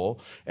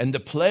people and the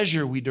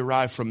pleasure we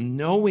derive from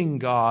knowing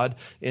God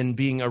and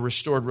being a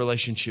restored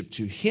relationship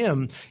to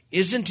him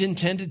isn't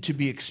intended to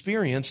be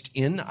experienced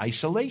in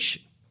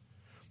isolation.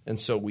 And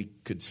so we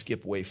could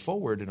skip way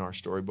forward in our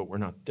story, but we're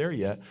not there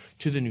yet,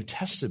 to the New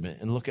Testament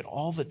and look at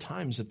all the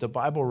times that the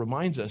Bible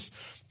reminds us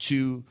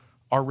to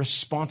our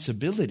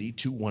responsibility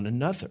to one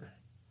another.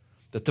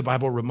 That the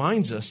Bible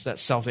reminds us that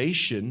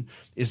salvation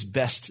is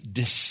best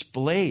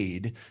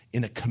displayed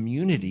in a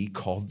community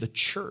called the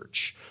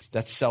church.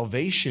 That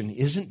salvation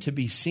isn't to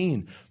be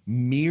seen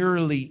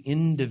merely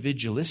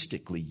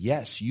individualistically.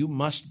 Yes, you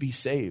must be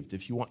saved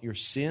if you want your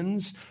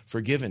sins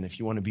forgiven, if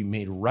you want to be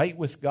made right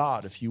with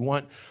God, if you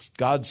want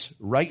God's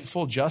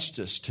rightful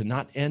justice to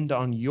not end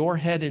on your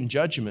head in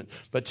judgment,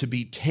 but to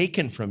be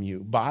taken from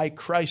you by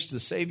Christ the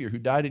Savior who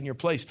died in your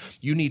place.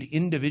 You need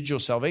individual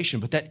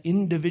salvation, but that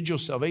individual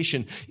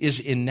salvation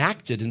is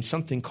enacted in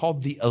something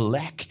called the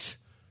elect,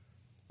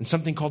 in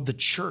something called the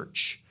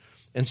church.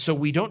 And so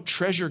we don't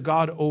treasure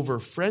God over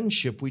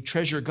friendship. We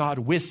treasure God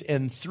with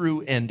and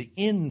through and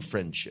in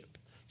friendship.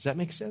 Does that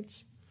make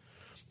sense?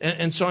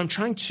 And so I'm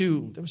trying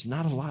to, there was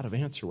not a lot of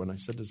answer when I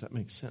said, does that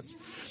make sense?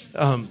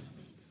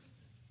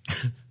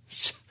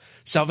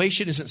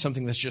 Salvation isn't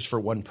something that's just for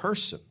one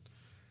person.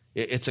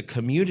 It's a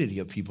community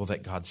of people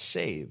that God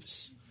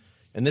saves.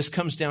 And this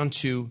comes down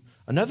to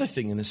another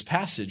thing in this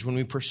passage. When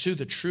we pursue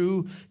the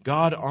true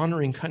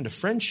God-honoring kind of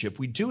friendship,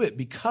 we do it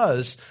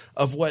because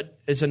of what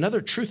is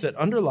another truth that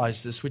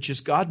underlies this, which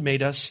is God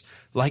made us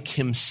like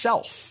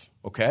himself,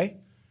 okay?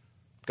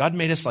 God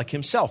made us like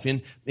himself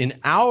in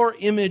our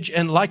image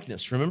and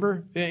likeness.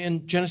 Remember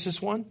in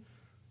Genesis 1?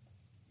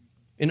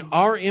 In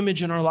our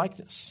image and our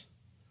likeness.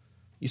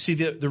 You see,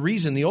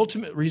 the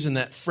ultimate reason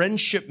that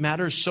friendship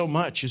matters so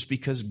much is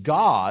because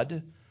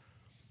God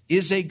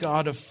is a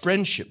God of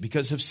friendship.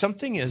 Because if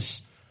something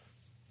is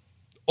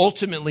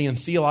ultimately and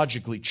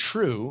theologically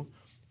true,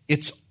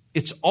 it's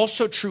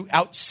also true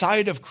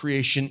outside of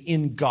creation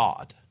in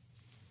God.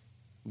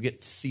 We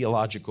get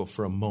theological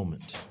for a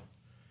moment.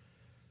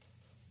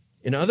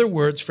 In other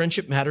words,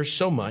 friendship matters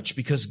so much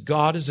because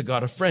God is a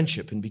God of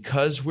friendship. And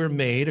because we're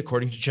made,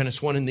 according to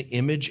Genesis 1, in the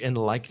image and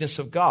likeness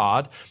of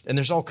God, and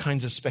there's all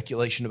kinds of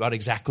speculation about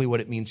exactly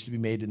what it means to be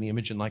made in the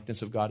image and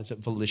likeness of God. Is it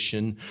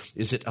volition?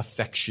 Is it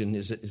affection?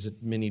 Is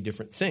it many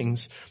different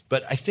things?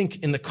 But I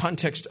think in the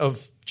context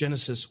of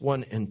Genesis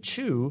 1 and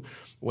 2,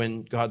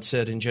 when God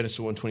said in Genesis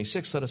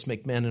 1:26, let us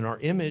make man in our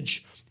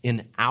image,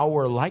 in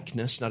our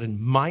likeness, not in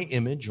my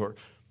image or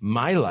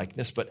my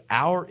likeness, but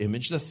our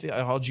image. The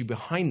theology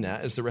behind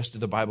that, as the rest of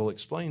the Bible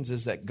explains,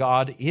 is that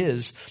God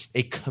is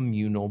a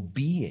communal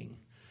being.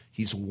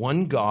 He's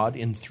one God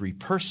in three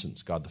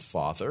persons, God the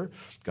Father,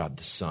 God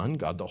the Son,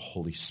 God the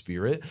Holy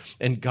Spirit,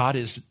 and God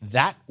is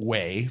that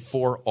way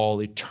for all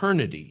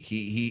eternity.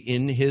 He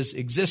in his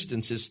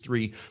existence is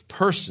three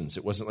persons.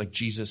 It wasn't like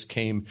Jesus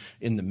came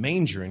in the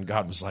manger and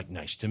God was like,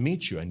 nice to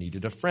meet you, I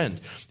needed a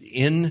friend.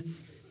 In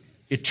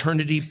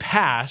eternity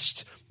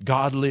past,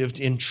 God lived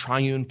in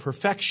triune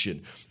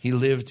perfection. He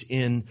lived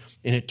in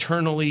an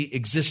eternally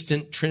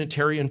existent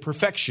Trinitarian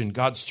perfection.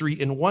 God's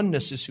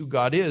three-in-oneness is who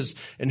God is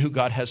and who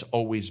God has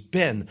always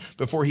been.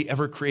 Before he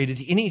ever created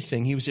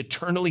anything, he was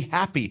eternally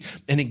happy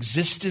and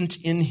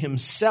existent in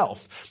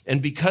himself. And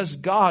because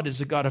God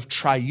is a God of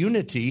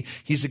triunity,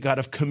 he's a God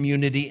of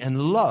community and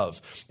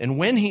love. And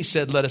when he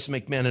said, let us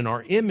make man in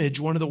our image,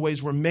 one of the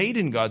ways we're made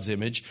in God's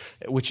image,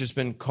 which has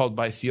been called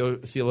by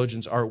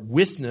theologians our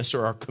witness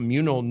or our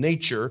communal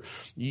nature,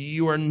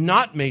 you are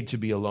not made to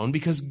be alone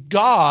because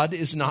God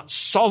is not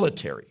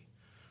solitary.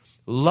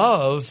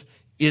 Love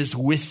is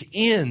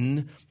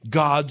within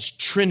God's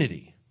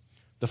Trinity.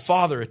 The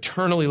Father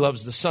eternally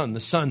loves the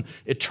Son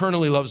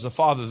eternally loves the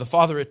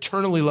Father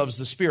eternally loves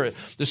the Spirit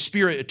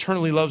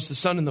eternally loves the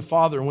Son and the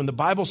Father. And when the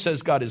Bible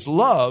says God is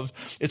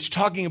love, it's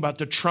talking about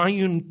the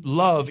triune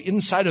love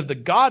inside of the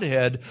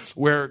Godhead,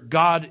 where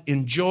God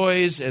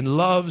enjoys and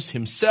loves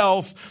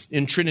himself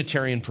in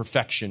Trinitarian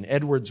perfection.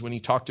 Edwards, when he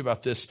talked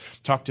about this,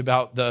 talked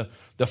about the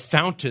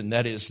fountain,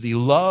 that is the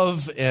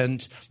love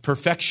and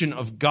perfection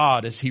of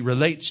God as he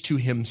relates to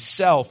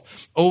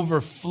himself,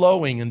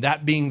 overflowing, and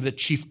that being the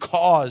chief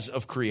cause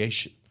of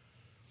creation.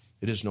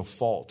 It is no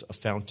fault, a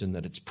fountain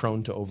that it's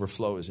prone to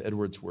overflow, is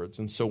Edwards' words.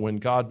 And so when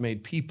God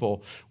made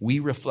people, we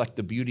reflect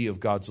the beauty of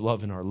God's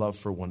love in our love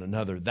for one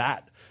another.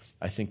 That,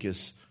 I think,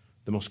 is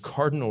the most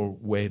cardinal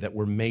way that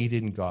we're made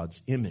in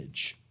God's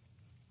image.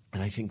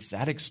 And I think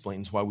that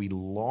explains why we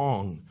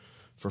long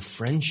for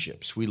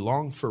friendships. We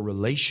long for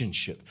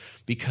relationship,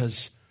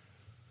 because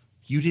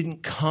you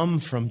didn't come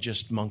from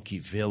just Monkey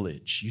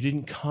Village. You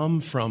didn't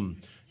come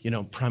from,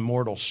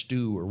 primordial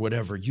stew or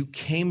whatever. You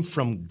came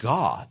from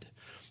God,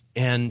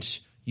 and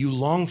you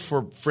long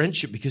for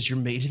friendship because you're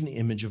made in the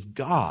image of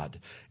God.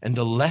 And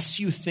the less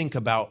you think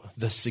about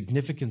the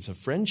significance of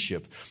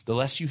friendship, the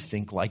less you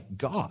think like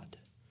God.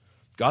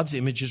 God's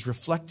image is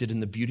reflected in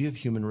the beauty of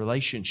human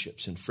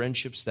relationships and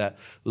friendships that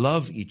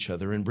love each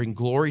other and bring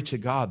glory to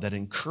God, that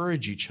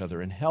encourage each other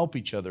and help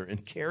each other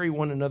and carry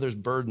one another's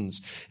burdens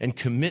and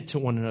commit to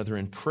one another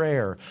in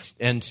prayer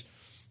and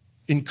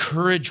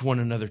encourage one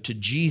another to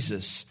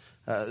Jesus.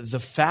 The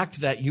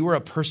fact that you are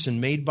a person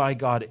made by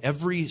God,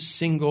 every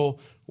single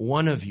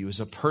one of you is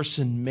a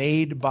person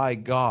made by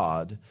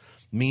God,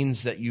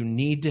 means that you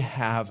need to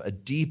have a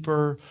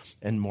deeper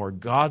and more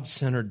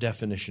God-centered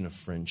definition of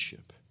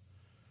friendship.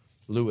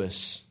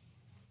 Lewis,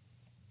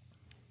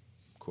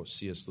 quote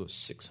C.S. Lewis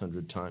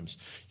 600 times.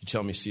 You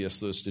tell me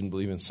C.S. Lewis didn't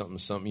believe in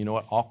something. You know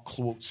what? I'll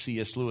quote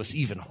C.S. Lewis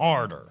even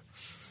harder.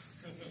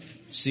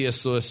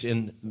 C.S. Lewis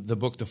in the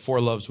book, The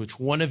Four Loves, which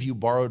one of you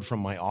borrowed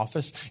from my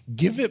office,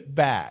 give it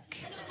back.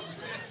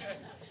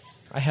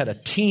 I had a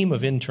team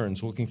of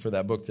interns looking for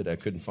that book today. I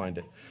couldn't find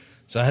it.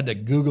 So I had to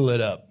Google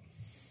it up.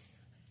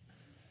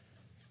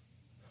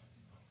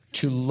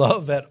 To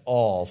love at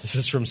all. This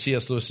is from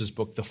C.S. Lewis's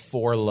book, The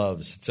Four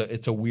Loves.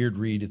 It's a weird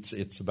read.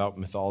 It's about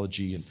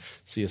mythology, and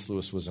C.S.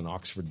 Lewis was an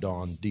Oxford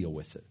Don. Deal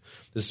with it.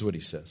 This is what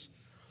he says.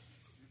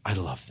 I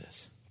love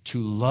this.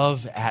 To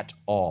love at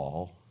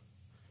all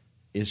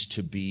is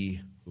to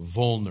be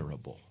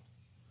vulnerable.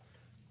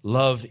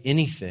 Love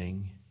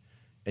anything,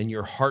 and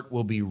your heart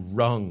will be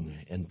wrung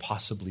and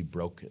possibly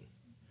broken.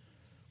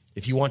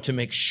 If you want to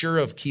make sure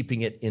of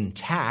keeping it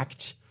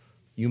intact,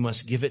 you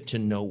must give it to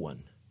no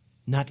one.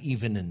 Not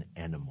even an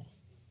animal.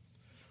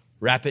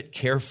 Wrap it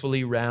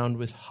carefully round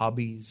with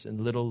hobbies and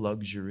little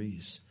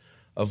luxuries.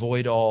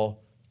 Avoid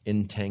all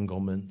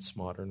entanglements,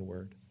 modern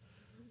word.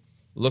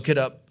 Lock it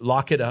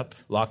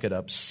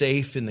up,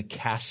 safe in the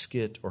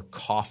casket or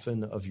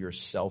coffin of your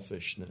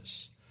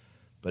selfishness.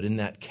 But in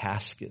that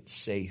casket,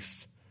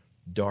 safe,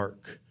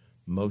 dark,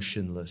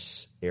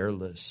 motionless,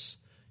 airless,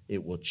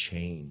 it will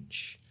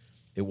change.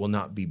 It will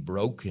not be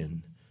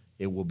broken.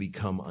 It will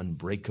become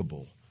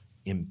unbreakable,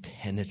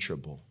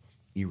 impenetrable,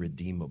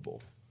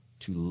 irredeemable.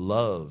 To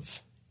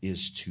love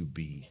is to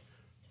be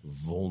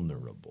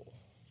vulnerable.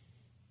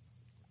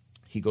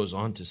 He goes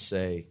on to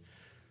say,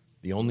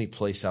 the only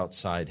place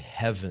outside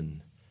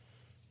heaven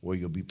where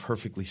you'll be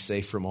perfectly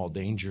safe from all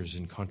dangers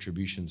and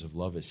contributions of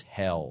love is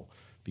hell,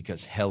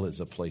 because hell is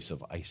a place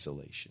of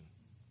isolation.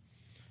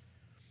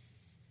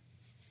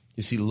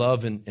 You see,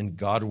 love and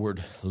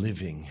Godward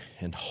living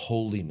and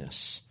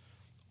holiness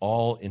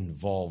all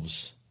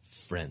involves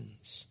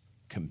friends,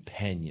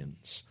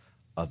 companions,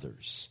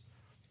 others.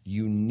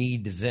 You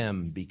need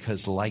them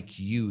because, like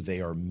you, they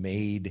are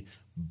made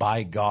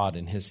by God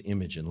in his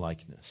image and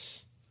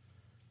likeness.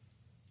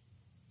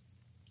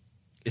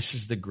 This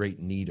is the great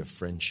need of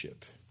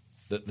friendship.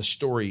 The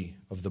story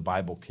of the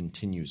Bible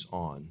continues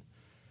on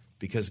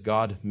because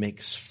God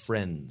makes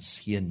friends.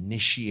 He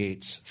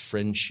initiates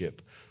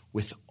friendship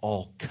with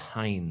all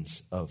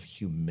kinds of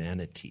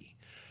humanity.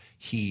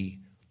 He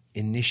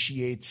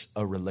initiates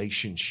a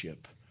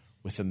relationship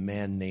with a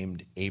man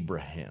named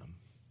Abraham.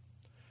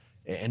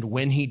 And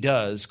when he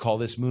does, call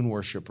this moon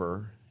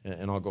worshiper,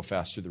 and I'll go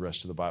fast through the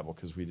rest of the Bible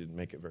because we didn't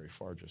make it very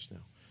far just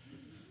now.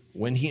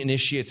 When he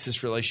initiates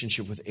this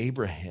relationship with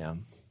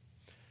Abraham,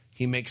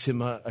 he makes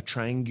him a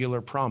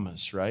triangular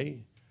promise, right?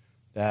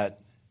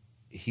 That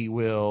he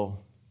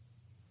will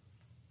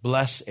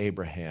bless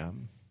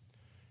Abraham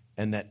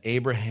and that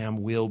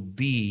Abraham will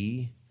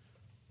be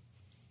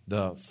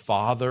the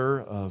father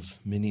of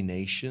many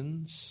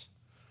nations,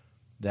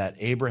 that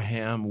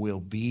Abraham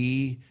will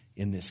be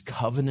in this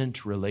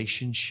covenant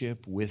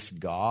relationship with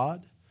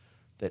God,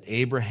 that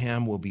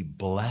Abraham will be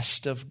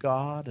blessed of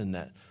God, and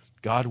that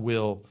God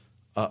will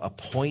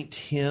appoint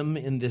him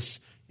in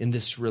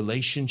this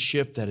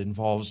relationship that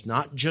involves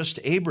not just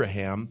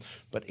Abraham,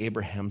 but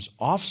Abraham's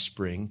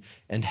offspring,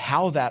 and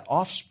how that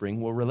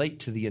offspring will relate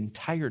to the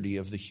entirety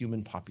of the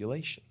human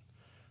population.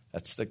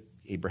 That's the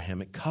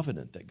Abrahamic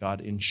covenant that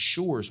God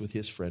ensures with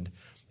his friend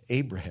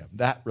Abraham.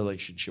 That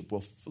relationship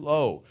will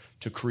flow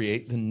to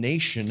create the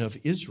nation of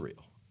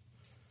Israel.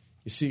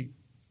 You see,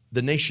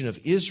 the nation of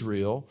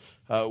Israel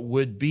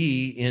would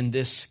be in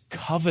this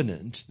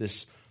covenant,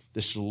 this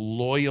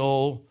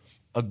loyal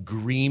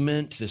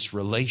agreement, this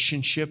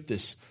relationship,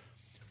 this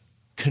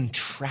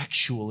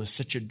contractual is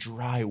such a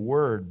dry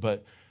word,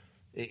 but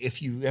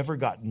if you've ever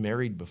gotten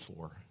married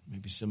before,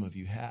 maybe some of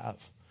you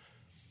have,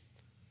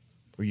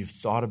 or you've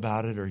thought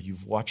about it, or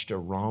you've watched a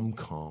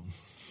rom-com,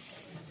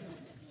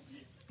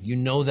 you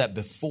know that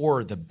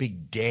before the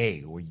big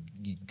day where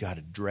you got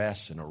a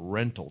dress and a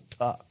rental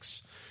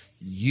tux,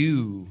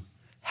 you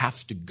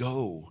have to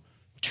go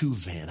to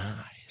Van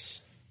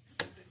Nuys.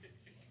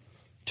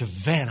 To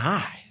Van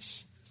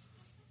Nuys,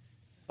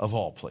 of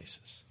all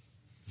places.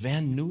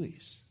 Van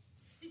Nuys.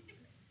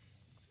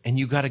 And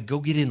you got to go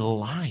get in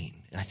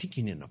line. And I think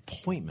you need an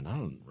appointment. I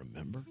don't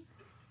remember.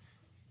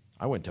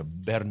 I went to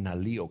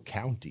Bernalillo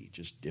County,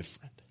 just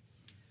different.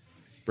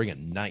 Bring a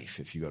knife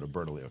if you go to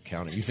Bernalillo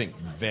County. You think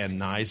Van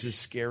Nuys is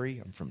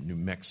scary? I'm from New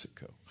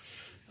Mexico.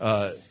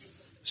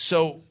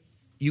 So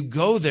you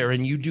go there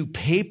and you do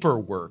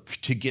paperwork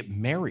to get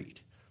married.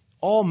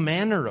 All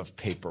manner of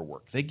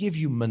paperwork. They give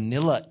you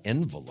manila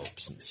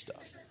envelopes and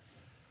stuff.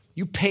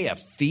 You pay a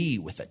fee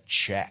with a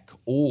check,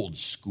 old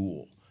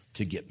school,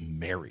 to get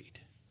married.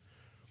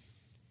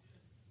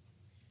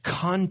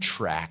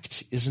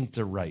 Contract isn't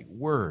the right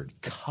word.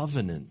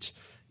 Covenant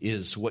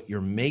is what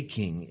you're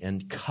making,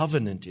 and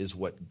covenant is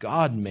what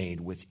God made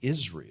with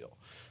Israel.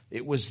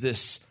 It was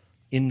this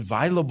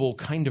inviolable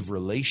kind of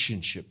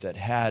relationship that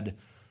had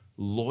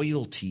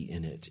loyalty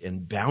in it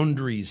and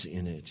boundaries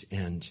in it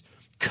and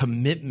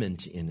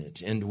commitment in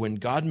it. And when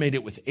God made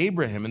it with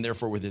Abraham and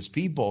therefore with his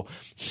people,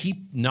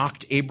 he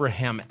knocked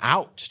Abraham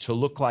out to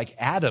look like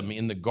Adam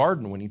in the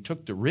garden. When he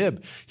took the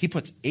rib, he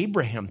puts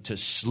Abraham to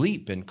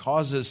sleep and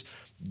causes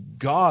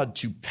God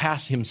to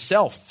pass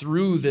himself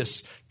through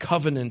this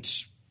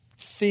covenant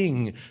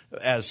thing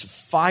as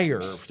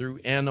fire through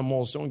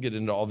animals. Don't get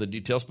into all the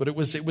details, but it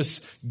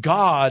was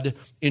God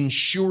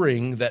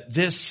ensuring that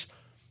this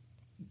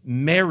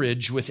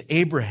marriage with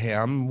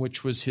Abraham,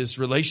 which was his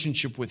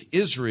relationship with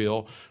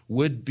Israel,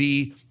 would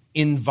be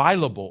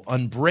inviolable,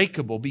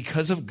 unbreakable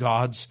because of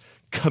God's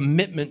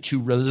commitment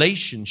to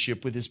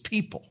relationship with his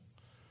people.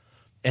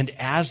 And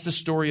as the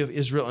story of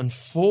Israel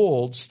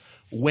unfolds,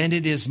 when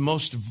it is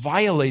most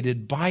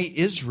violated by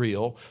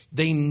Israel,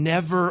 they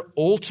never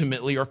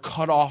ultimately are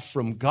cut off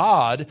from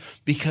God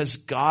because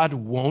God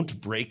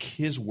won't break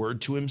his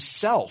word to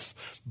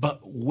himself. But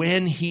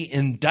when he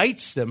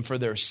indicts them for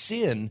their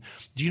sin,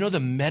 do you know the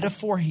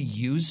metaphor he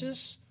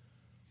uses?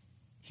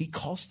 He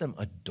calls them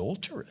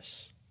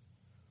adulterous.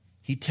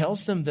 He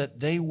tells them that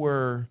they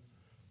were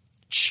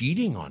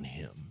cheating on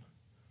him,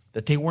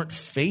 that they weren't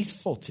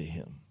faithful to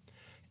him.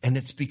 And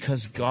it's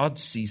because God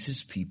sees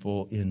his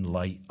people in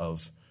light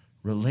of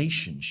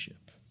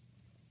relationship.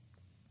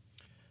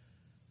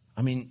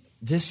 I mean,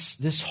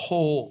 this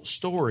whole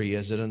story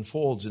as it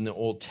unfolds in the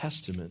Old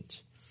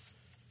Testament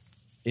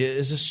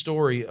is a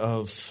story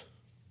of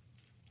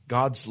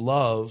God's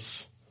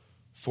love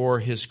for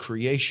his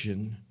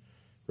creation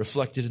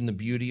reflected in the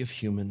beauty of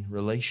human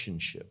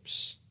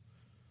relationships.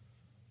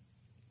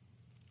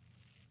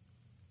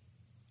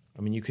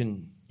 I mean, you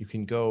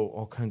can go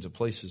all kinds of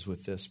places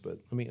with this, but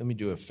let me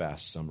do a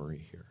fast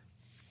summary here.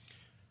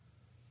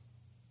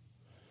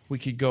 We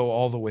could go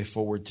all the way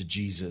forward to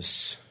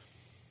Jesus,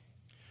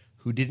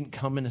 who didn't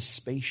come in a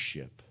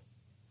spaceship.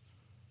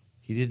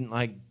 He didn't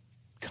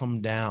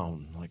come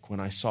down like when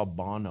I saw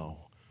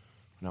Bono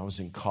when I was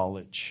in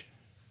college.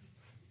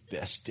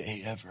 Best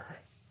day ever.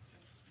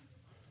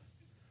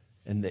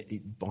 And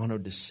Bono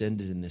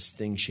descended in this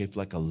thing shaped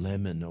like a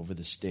lemon over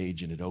the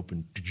stage, and it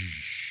opened.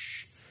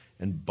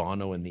 And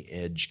Bono and the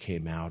Edge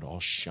came out all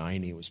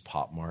shiny. It was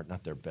Pop Mart,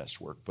 not their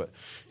best work, but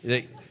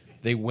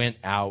they went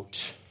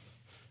out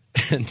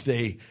and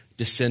they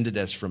descended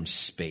as from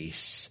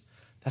space.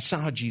 That's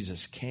not how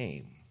Jesus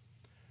came.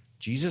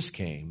 Jesus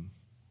came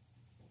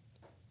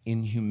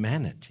in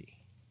humanity,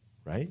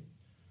 right?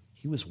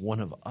 He was one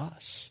of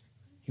us.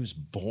 He was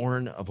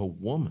born of a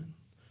woman.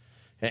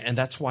 And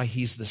that's why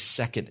he's the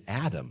second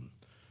Adam,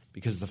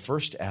 because the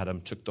first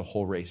Adam took the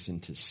whole race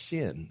into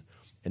sin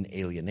and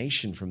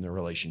alienation from their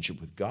relationship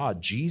with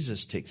God.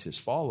 Jesus takes his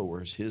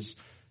followers, his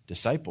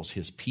disciples,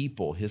 his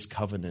people, his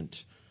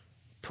covenant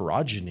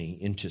progeny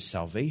into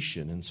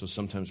salvation. And so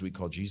sometimes we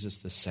call Jesus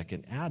the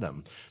second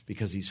Adam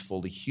because he's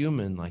fully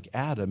human like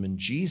Adam, and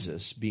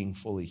Jesus, being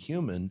fully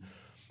human,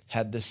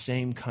 had the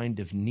same kind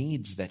of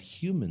needs that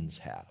humans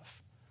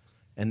have.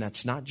 And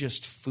that's not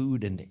just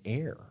food and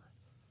air,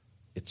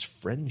 it's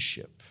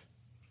friendship.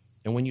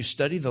 And when you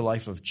study the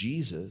life of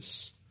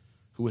Jesus,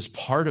 who was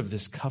part of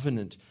this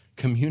covenant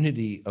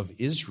community of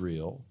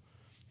Israel,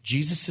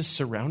 Jesus is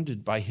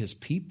surrounded by his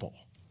people.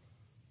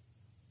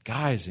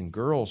 Guys and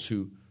girls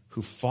who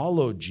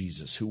followed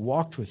Jesus, who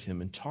walked with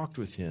him and talked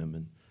with him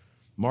and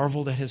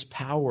marveled at his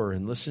power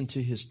and listened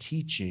to his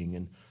teaching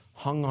and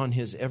hung on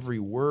his every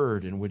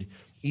word and would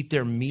eat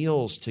their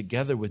meals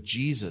together with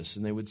Jesus,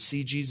 and they would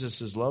see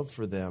Jesus' love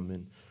for them.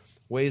 And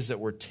ways that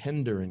were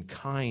tender and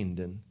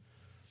kind.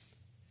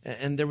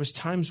 And there was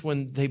times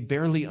when they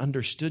barely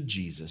understood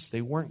Jesus.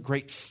 They weren't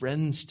great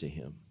friends to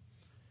him,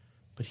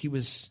 but he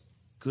was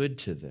good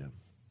to them,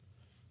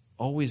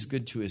 always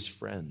good to his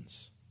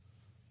friends.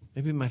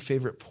 Maybe my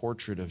favorite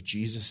portrait of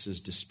Jesus'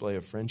 display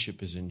of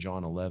friendship is in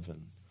John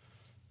 11,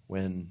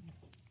 when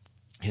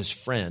his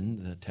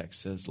friend, the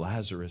text says,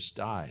 Lazarus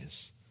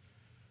dies.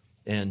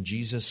 And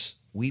Jesus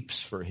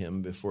weeps for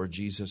him before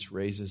Jesus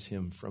raises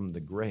him from the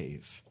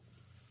grave.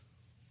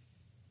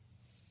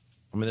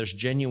 I mean, there's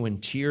genuine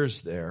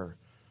tears there.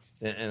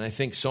 And I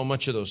think so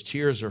much of those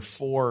tears are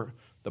for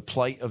the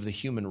plight of the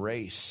human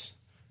race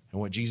and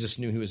what Jesus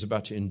knew he was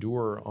about to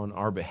endure on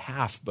our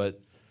behalf.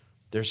 But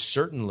there's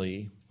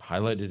certainly,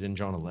 highlighted in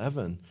John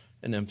 11,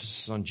 an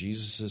emphasis on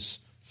Jesus'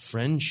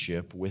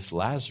 friendship with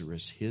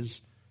Lazarus,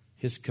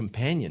 his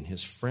companion,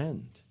 his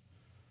friend.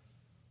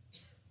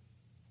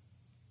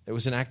 It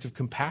was an act of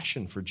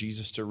compassion for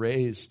Jesus to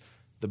raise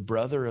the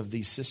brother of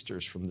these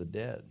sisters from the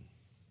dead.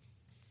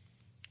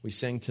 We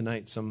sang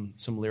tonight some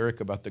lyric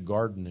about the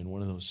garden in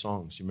one of those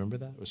songs. You remember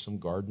that? It was some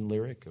garden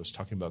lyric. It was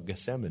talking about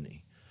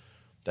Gethsemane,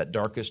 that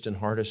darkest and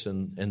hardest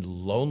and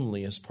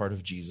loneliest part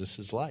of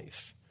Jesus'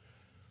 life.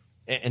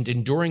 And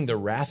enduring the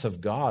wrath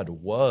of God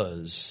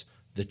was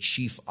the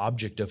chief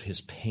object of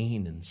his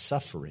pain and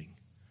suffering.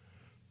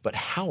 But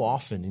how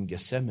often in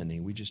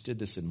Gethsemane, we just did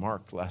this in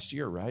Mark last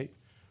year, right?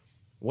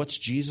 What's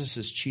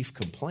Jesus' chief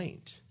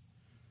complaint?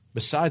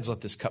 Besides,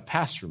 let this cup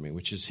pass from me,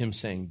 which is him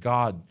saying,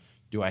 God,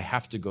 do I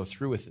have to go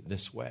through with it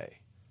this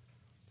way?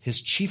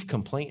 His chief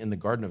complaint in the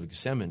Garden of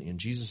Gethsemane in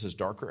Jesus'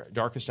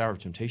 darkest hour of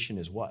temptation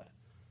is what?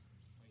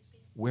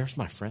 Where's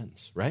my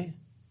friends, right?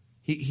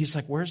 He's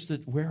like,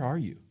 where are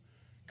you?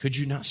 Could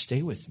you not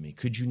stay with me?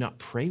 Could you not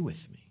pray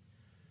with me?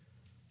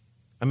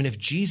 I mean, if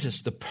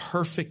Jesus, the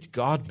perfect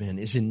God-man,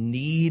 is in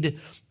need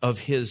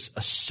of his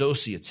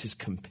associates, his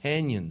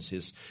companions,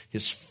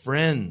 his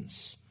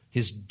friends,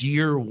 his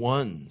dear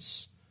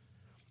ones,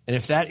 and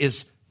if that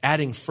is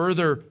adding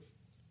further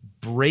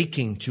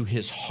breaking to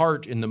his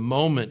heart in the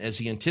moment as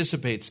he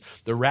anticipates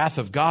the wrath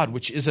of God,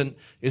 which is an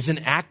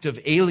act of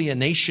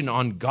alienation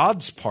on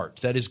God's part,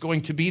 that is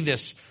going to be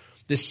this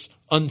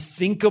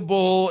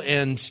unthinkable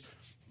and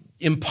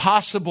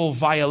impossible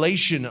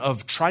violation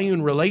of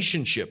triune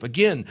relationship.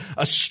 Again,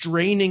 a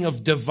straining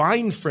of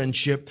divine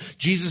friendship.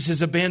 Jesus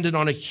is abandoned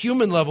on a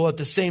human level at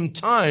the same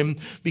time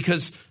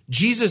because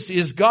Jesus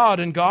is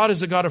God, and God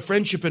is a God of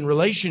friendship and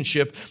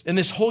relationship. And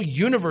this whole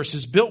universe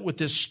is built with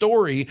this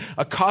story,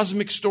 a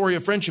cosmic story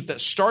of friendship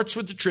that starts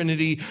with the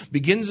Trinity,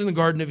 begins in the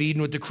Garden of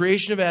Eden with the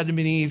creation of Adam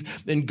and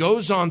Eve, then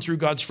goes on through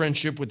God's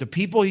friendship with the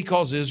people he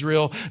calls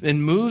Israel,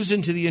 then moves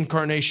into the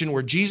incarnation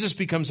where Jesus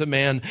becomes a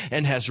man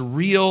and has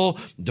real,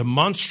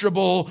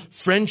 demonstrable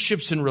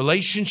friendships and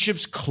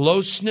relationships,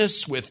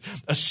 closeness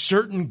with a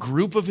certain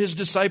group of his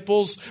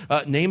disciples,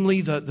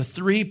 namely the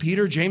three,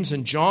 Peter, James,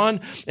 and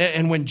John.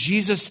 And when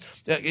Jesus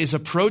is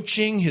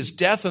approaching his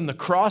death on the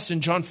cross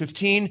in John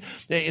 15,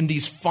 in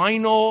these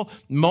final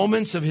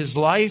moments of his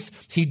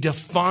life, he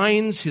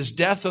defines his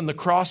death on the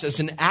cross as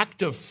an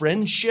act of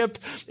friendship.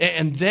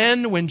 And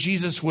then when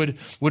Jesus would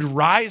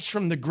rise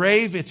from the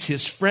grave, it's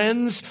his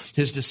friends,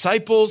 his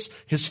disciples,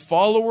 his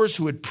followers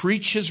who would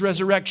preach his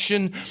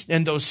resurrection,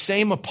 and those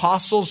same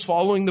apostles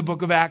following the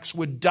book of Acts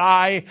would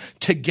die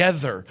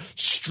together,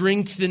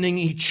 strengthening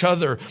each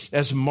other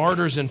as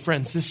martyrs and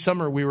friends. This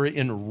summer we were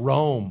in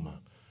Rome.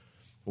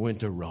 I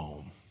went to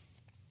Rome,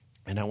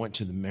 and I went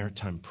to the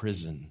maritime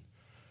prison,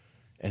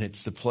 and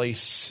it's the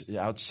place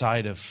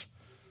outside of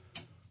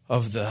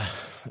the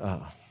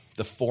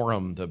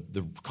Forum,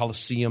 the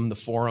Colosseum, the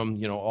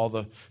Forum, all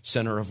the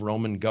center of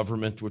Roman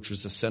government, which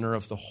was the center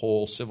of the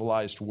whole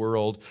civilized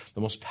world,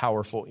 the most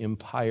powerful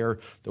empire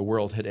the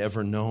world had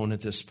ever known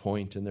at this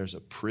point. And there's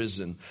a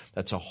prison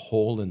that's a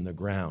hole in the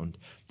ground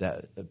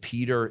that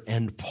Peter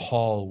and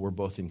Paul were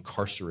both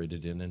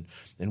incarcerated in.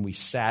 And we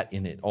sat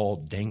in it all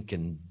dank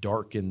and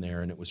dark in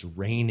there, and it was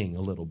raining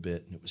a little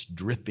bit, and it was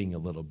dripping a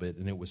little bit,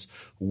 and it was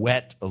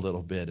wet a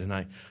little bit. And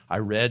I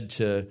read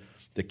to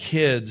the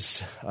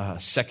kids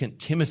 2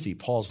 Timothy,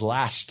 Paul's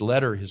last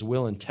letter, his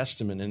will and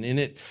testament. And in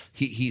it,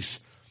 he's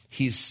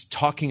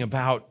talking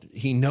about,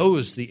 he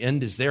knows the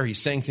end is there.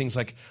 He's saying things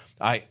like,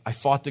 I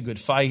fought the good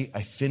fight.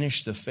 I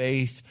finished the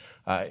faith.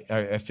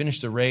 I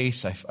finished the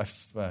race.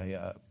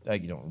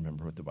 You don't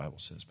remember what the Bible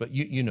says, but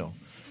you know.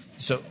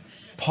 So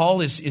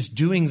Paul is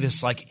doing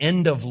this like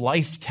end of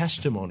life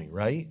testimony,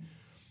 right?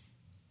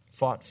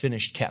 Fought,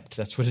 finished, kept.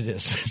 That's what it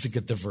is. Look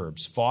at the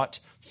verbs. Fought,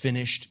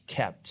 finished,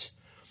 kept.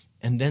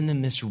 And then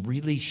in this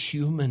really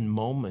human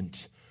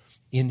moment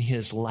in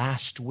his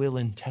last will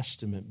and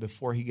testament,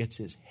 before he gets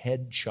his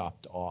head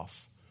chopped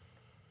off,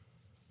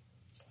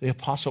 the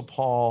Apostle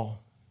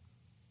Paul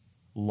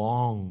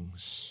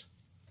longs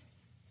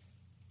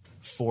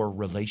for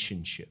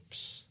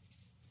relationships.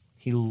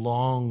 He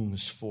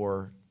longs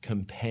for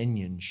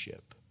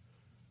companionship.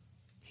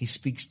 He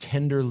speaks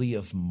tenderly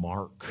of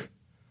Mark,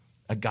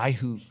 a guy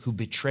who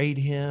betrayed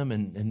him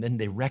and then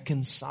they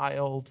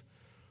reconciled.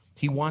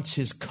 He wants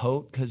his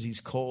coat because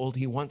he's cold.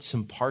 He wants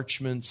some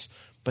parchments,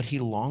 but he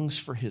longs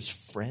for his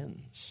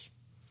friends.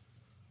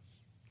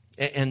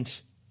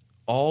 And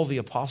all the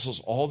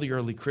apostles, all the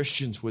early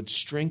Christians would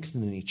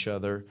strengthen each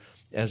other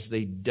as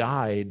they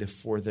died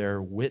for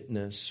their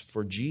witness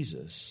for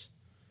Jesus.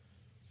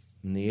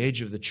 And the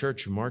age of the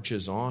church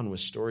marches on with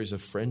stories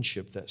of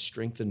friendship that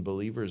strengthen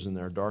believers in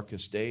their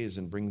darkest days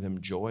and bring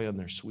them joy on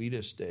their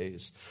sweetest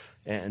days,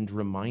 and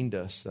remind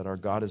us that our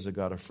God is a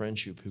God of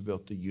friendship who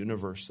built the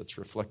universe that's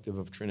reflective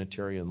of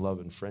Trinitarian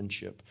love and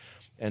friendship.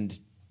 And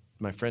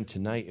my friend,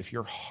 tonight, if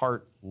your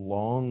heart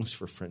longs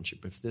for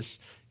friendship, if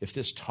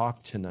this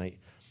talk tonight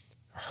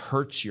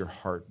hurts your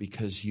heart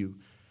because you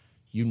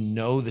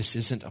know this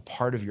isn't a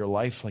part of your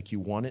life like you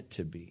want it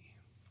to be,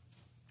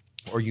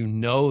 or you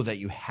know that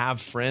you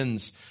have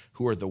friends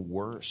who are the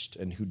worst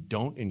and who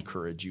don't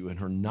encourage you and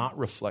are not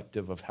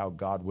reflective of how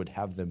God would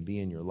have them be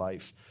in your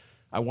life,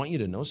 I want you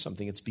to know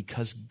something. It's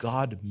because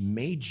God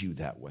made you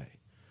that way.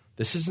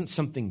 This isn't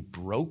something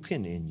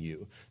broken in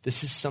you.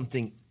 This is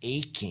something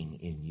aching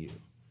in you.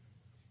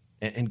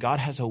 And God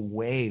has a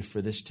way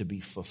for this to be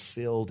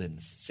fulfilled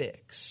and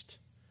fixed.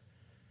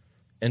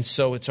 And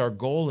so it's our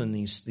goal in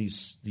these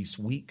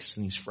weeks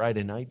and these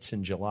Friday nights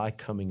in July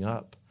coming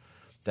up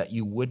that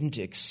you wouldn't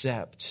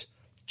accept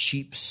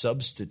cheap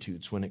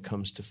substitutes when it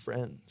comes to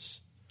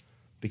friends.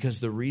 Because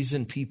the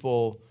reason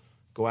people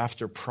go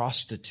after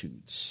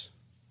prostitutes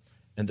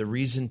and the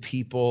reason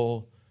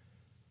people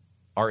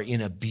are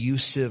in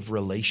abusive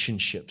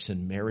relationships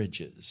and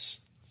marriages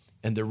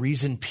and the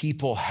reason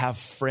people have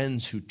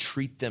friends who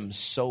treat them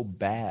so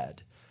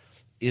bad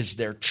is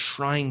they're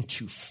trying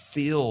to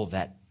fill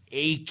that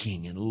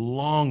aching and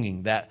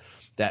longing, that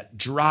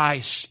dry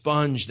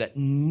sponge that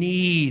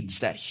needs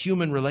that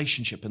human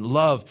relationship and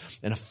love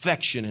and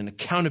affection and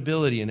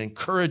accountability and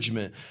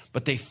encouragement,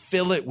 but they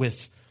fill it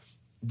with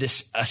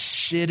this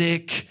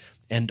acidic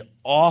and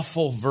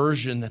awful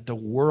version that the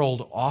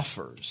world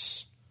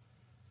offers.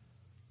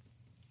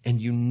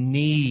 And you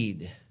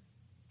need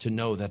to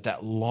know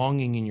that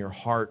longing in your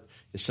heart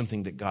is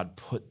something that God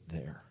put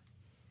there.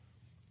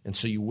 And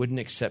so you wouldn't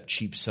accept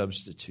cheap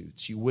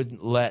substitutes. You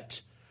wouldn't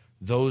let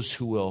those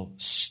who will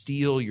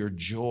steal your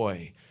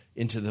joy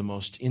into the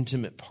most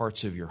intimate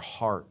parts of your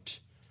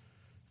heart.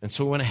 And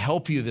so I want to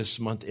help you this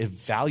month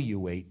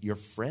evaluate your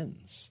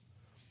friends.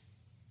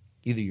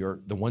 Either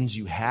the ones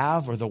you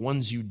have or the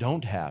ones you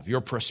don't have,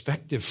 your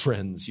prospective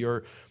friends,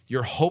 your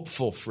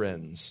hopeful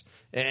friends,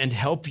 and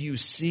help you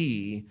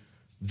see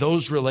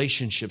those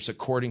relationships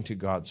according to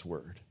God's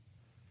word.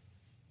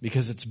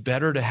 Because it's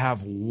better to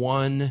have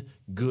one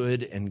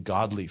good and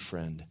godly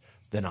friend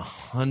than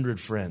 100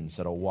 friends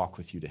that'll walk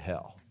with you to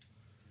hell.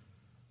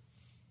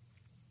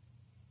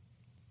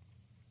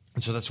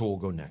 And so that's where we'll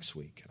go next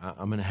week.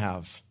 I'm going to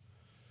have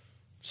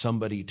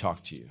somebody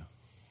talk to you.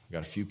 I've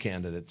got a few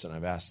candidates, and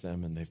I've asked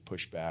them, and they've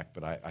pushed back,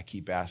 but I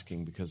keep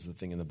asking because of the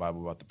thing in the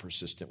Bible about the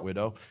persistent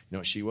widow. You know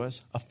what she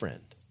was? A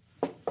friend.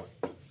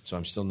 So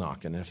I'm still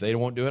knocking. And if they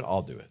won't do it,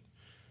 I'll do it.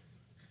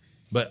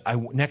 But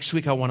next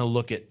week I want to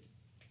look at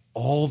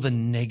all the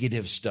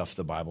negative stuff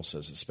the Bible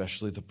says,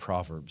 especially the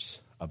Proverbs,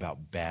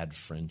 about bad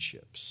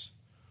friendships.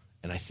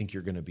 And I think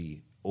you're going to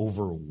be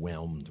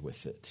overwhelmed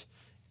with it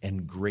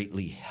and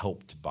greatly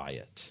helped by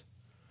it.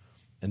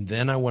 And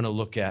then I want to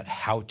look at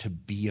how to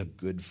be a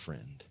good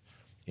friend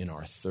in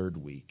our third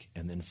week.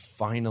 And then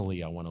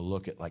finally, I want to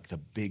look at like the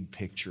big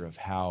picture of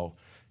how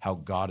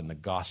God and the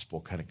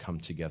gospel kind of come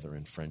together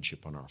in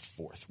friendship on our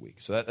fourth week.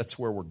 So that's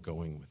where we're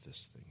going with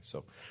this thing.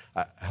 So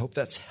I hope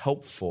that's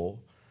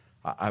helpful.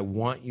 I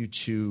want you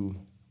to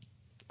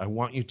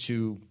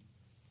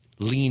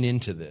lean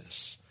into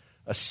this,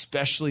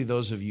 especially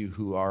those of you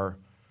who are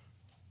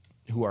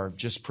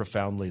just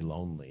profoundly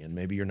lonely. And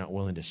maybe you're not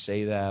willing to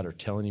say that or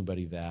tell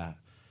anybody that,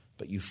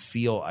 but you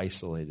feel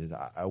isolated.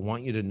 I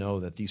want you to know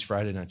that these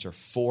Friday nights are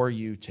for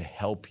you, to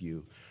help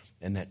you,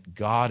 and that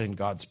God and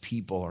God's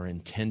people are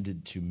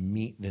intended to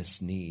meet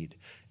this need.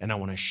 And I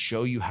want to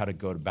show you how to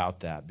go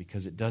about that,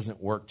 because it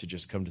doesn't work to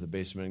just come to the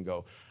basement and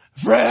go,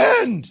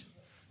 friend!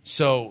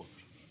 So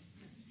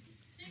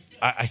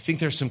I think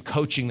there's some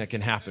coaching that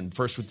can happen.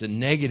 First with the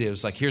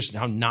negatives, like here's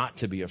how not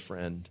to be a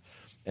friend.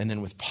 And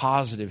then with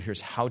positive,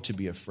 here's how to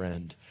be a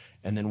friend.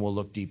 And then we'll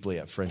look deeply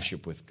at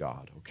friendship with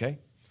God, okay?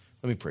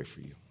 Let me pray for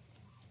you.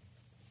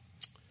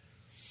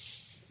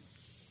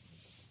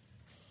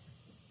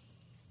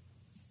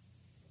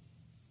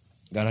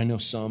 God, I know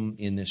some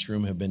in this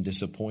room have been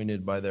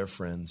disappointed by their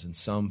friends, and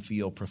some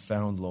feel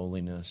profound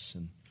loneliness,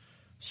 and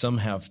some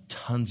have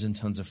tons and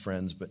tons of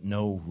friends, but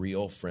no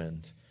real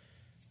friend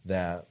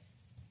that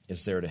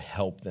is there to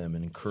help them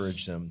and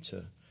encourage them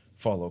to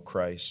follow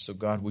Christ. So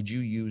God, would you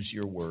use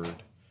your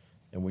word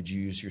and would you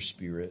use your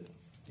spirit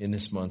in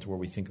this month where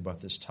we think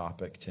about this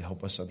topic to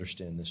help us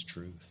understand this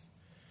truth?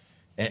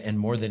 And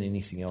more than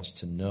anything else,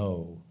 to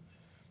know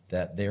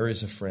that there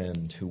is a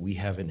friend who we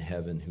have in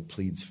heaven who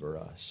pleads for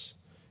us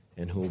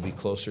and who will be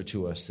closer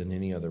to us than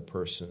any other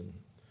person,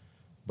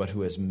 but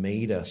who has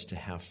made us to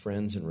have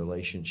friends and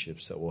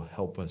relationships that will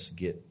help us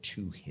get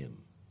to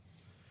him.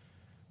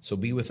 So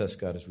be with us,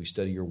 God, as we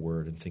study your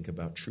word and think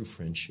about true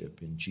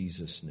friendship. In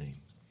Jesus'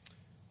 name,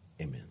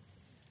 amen.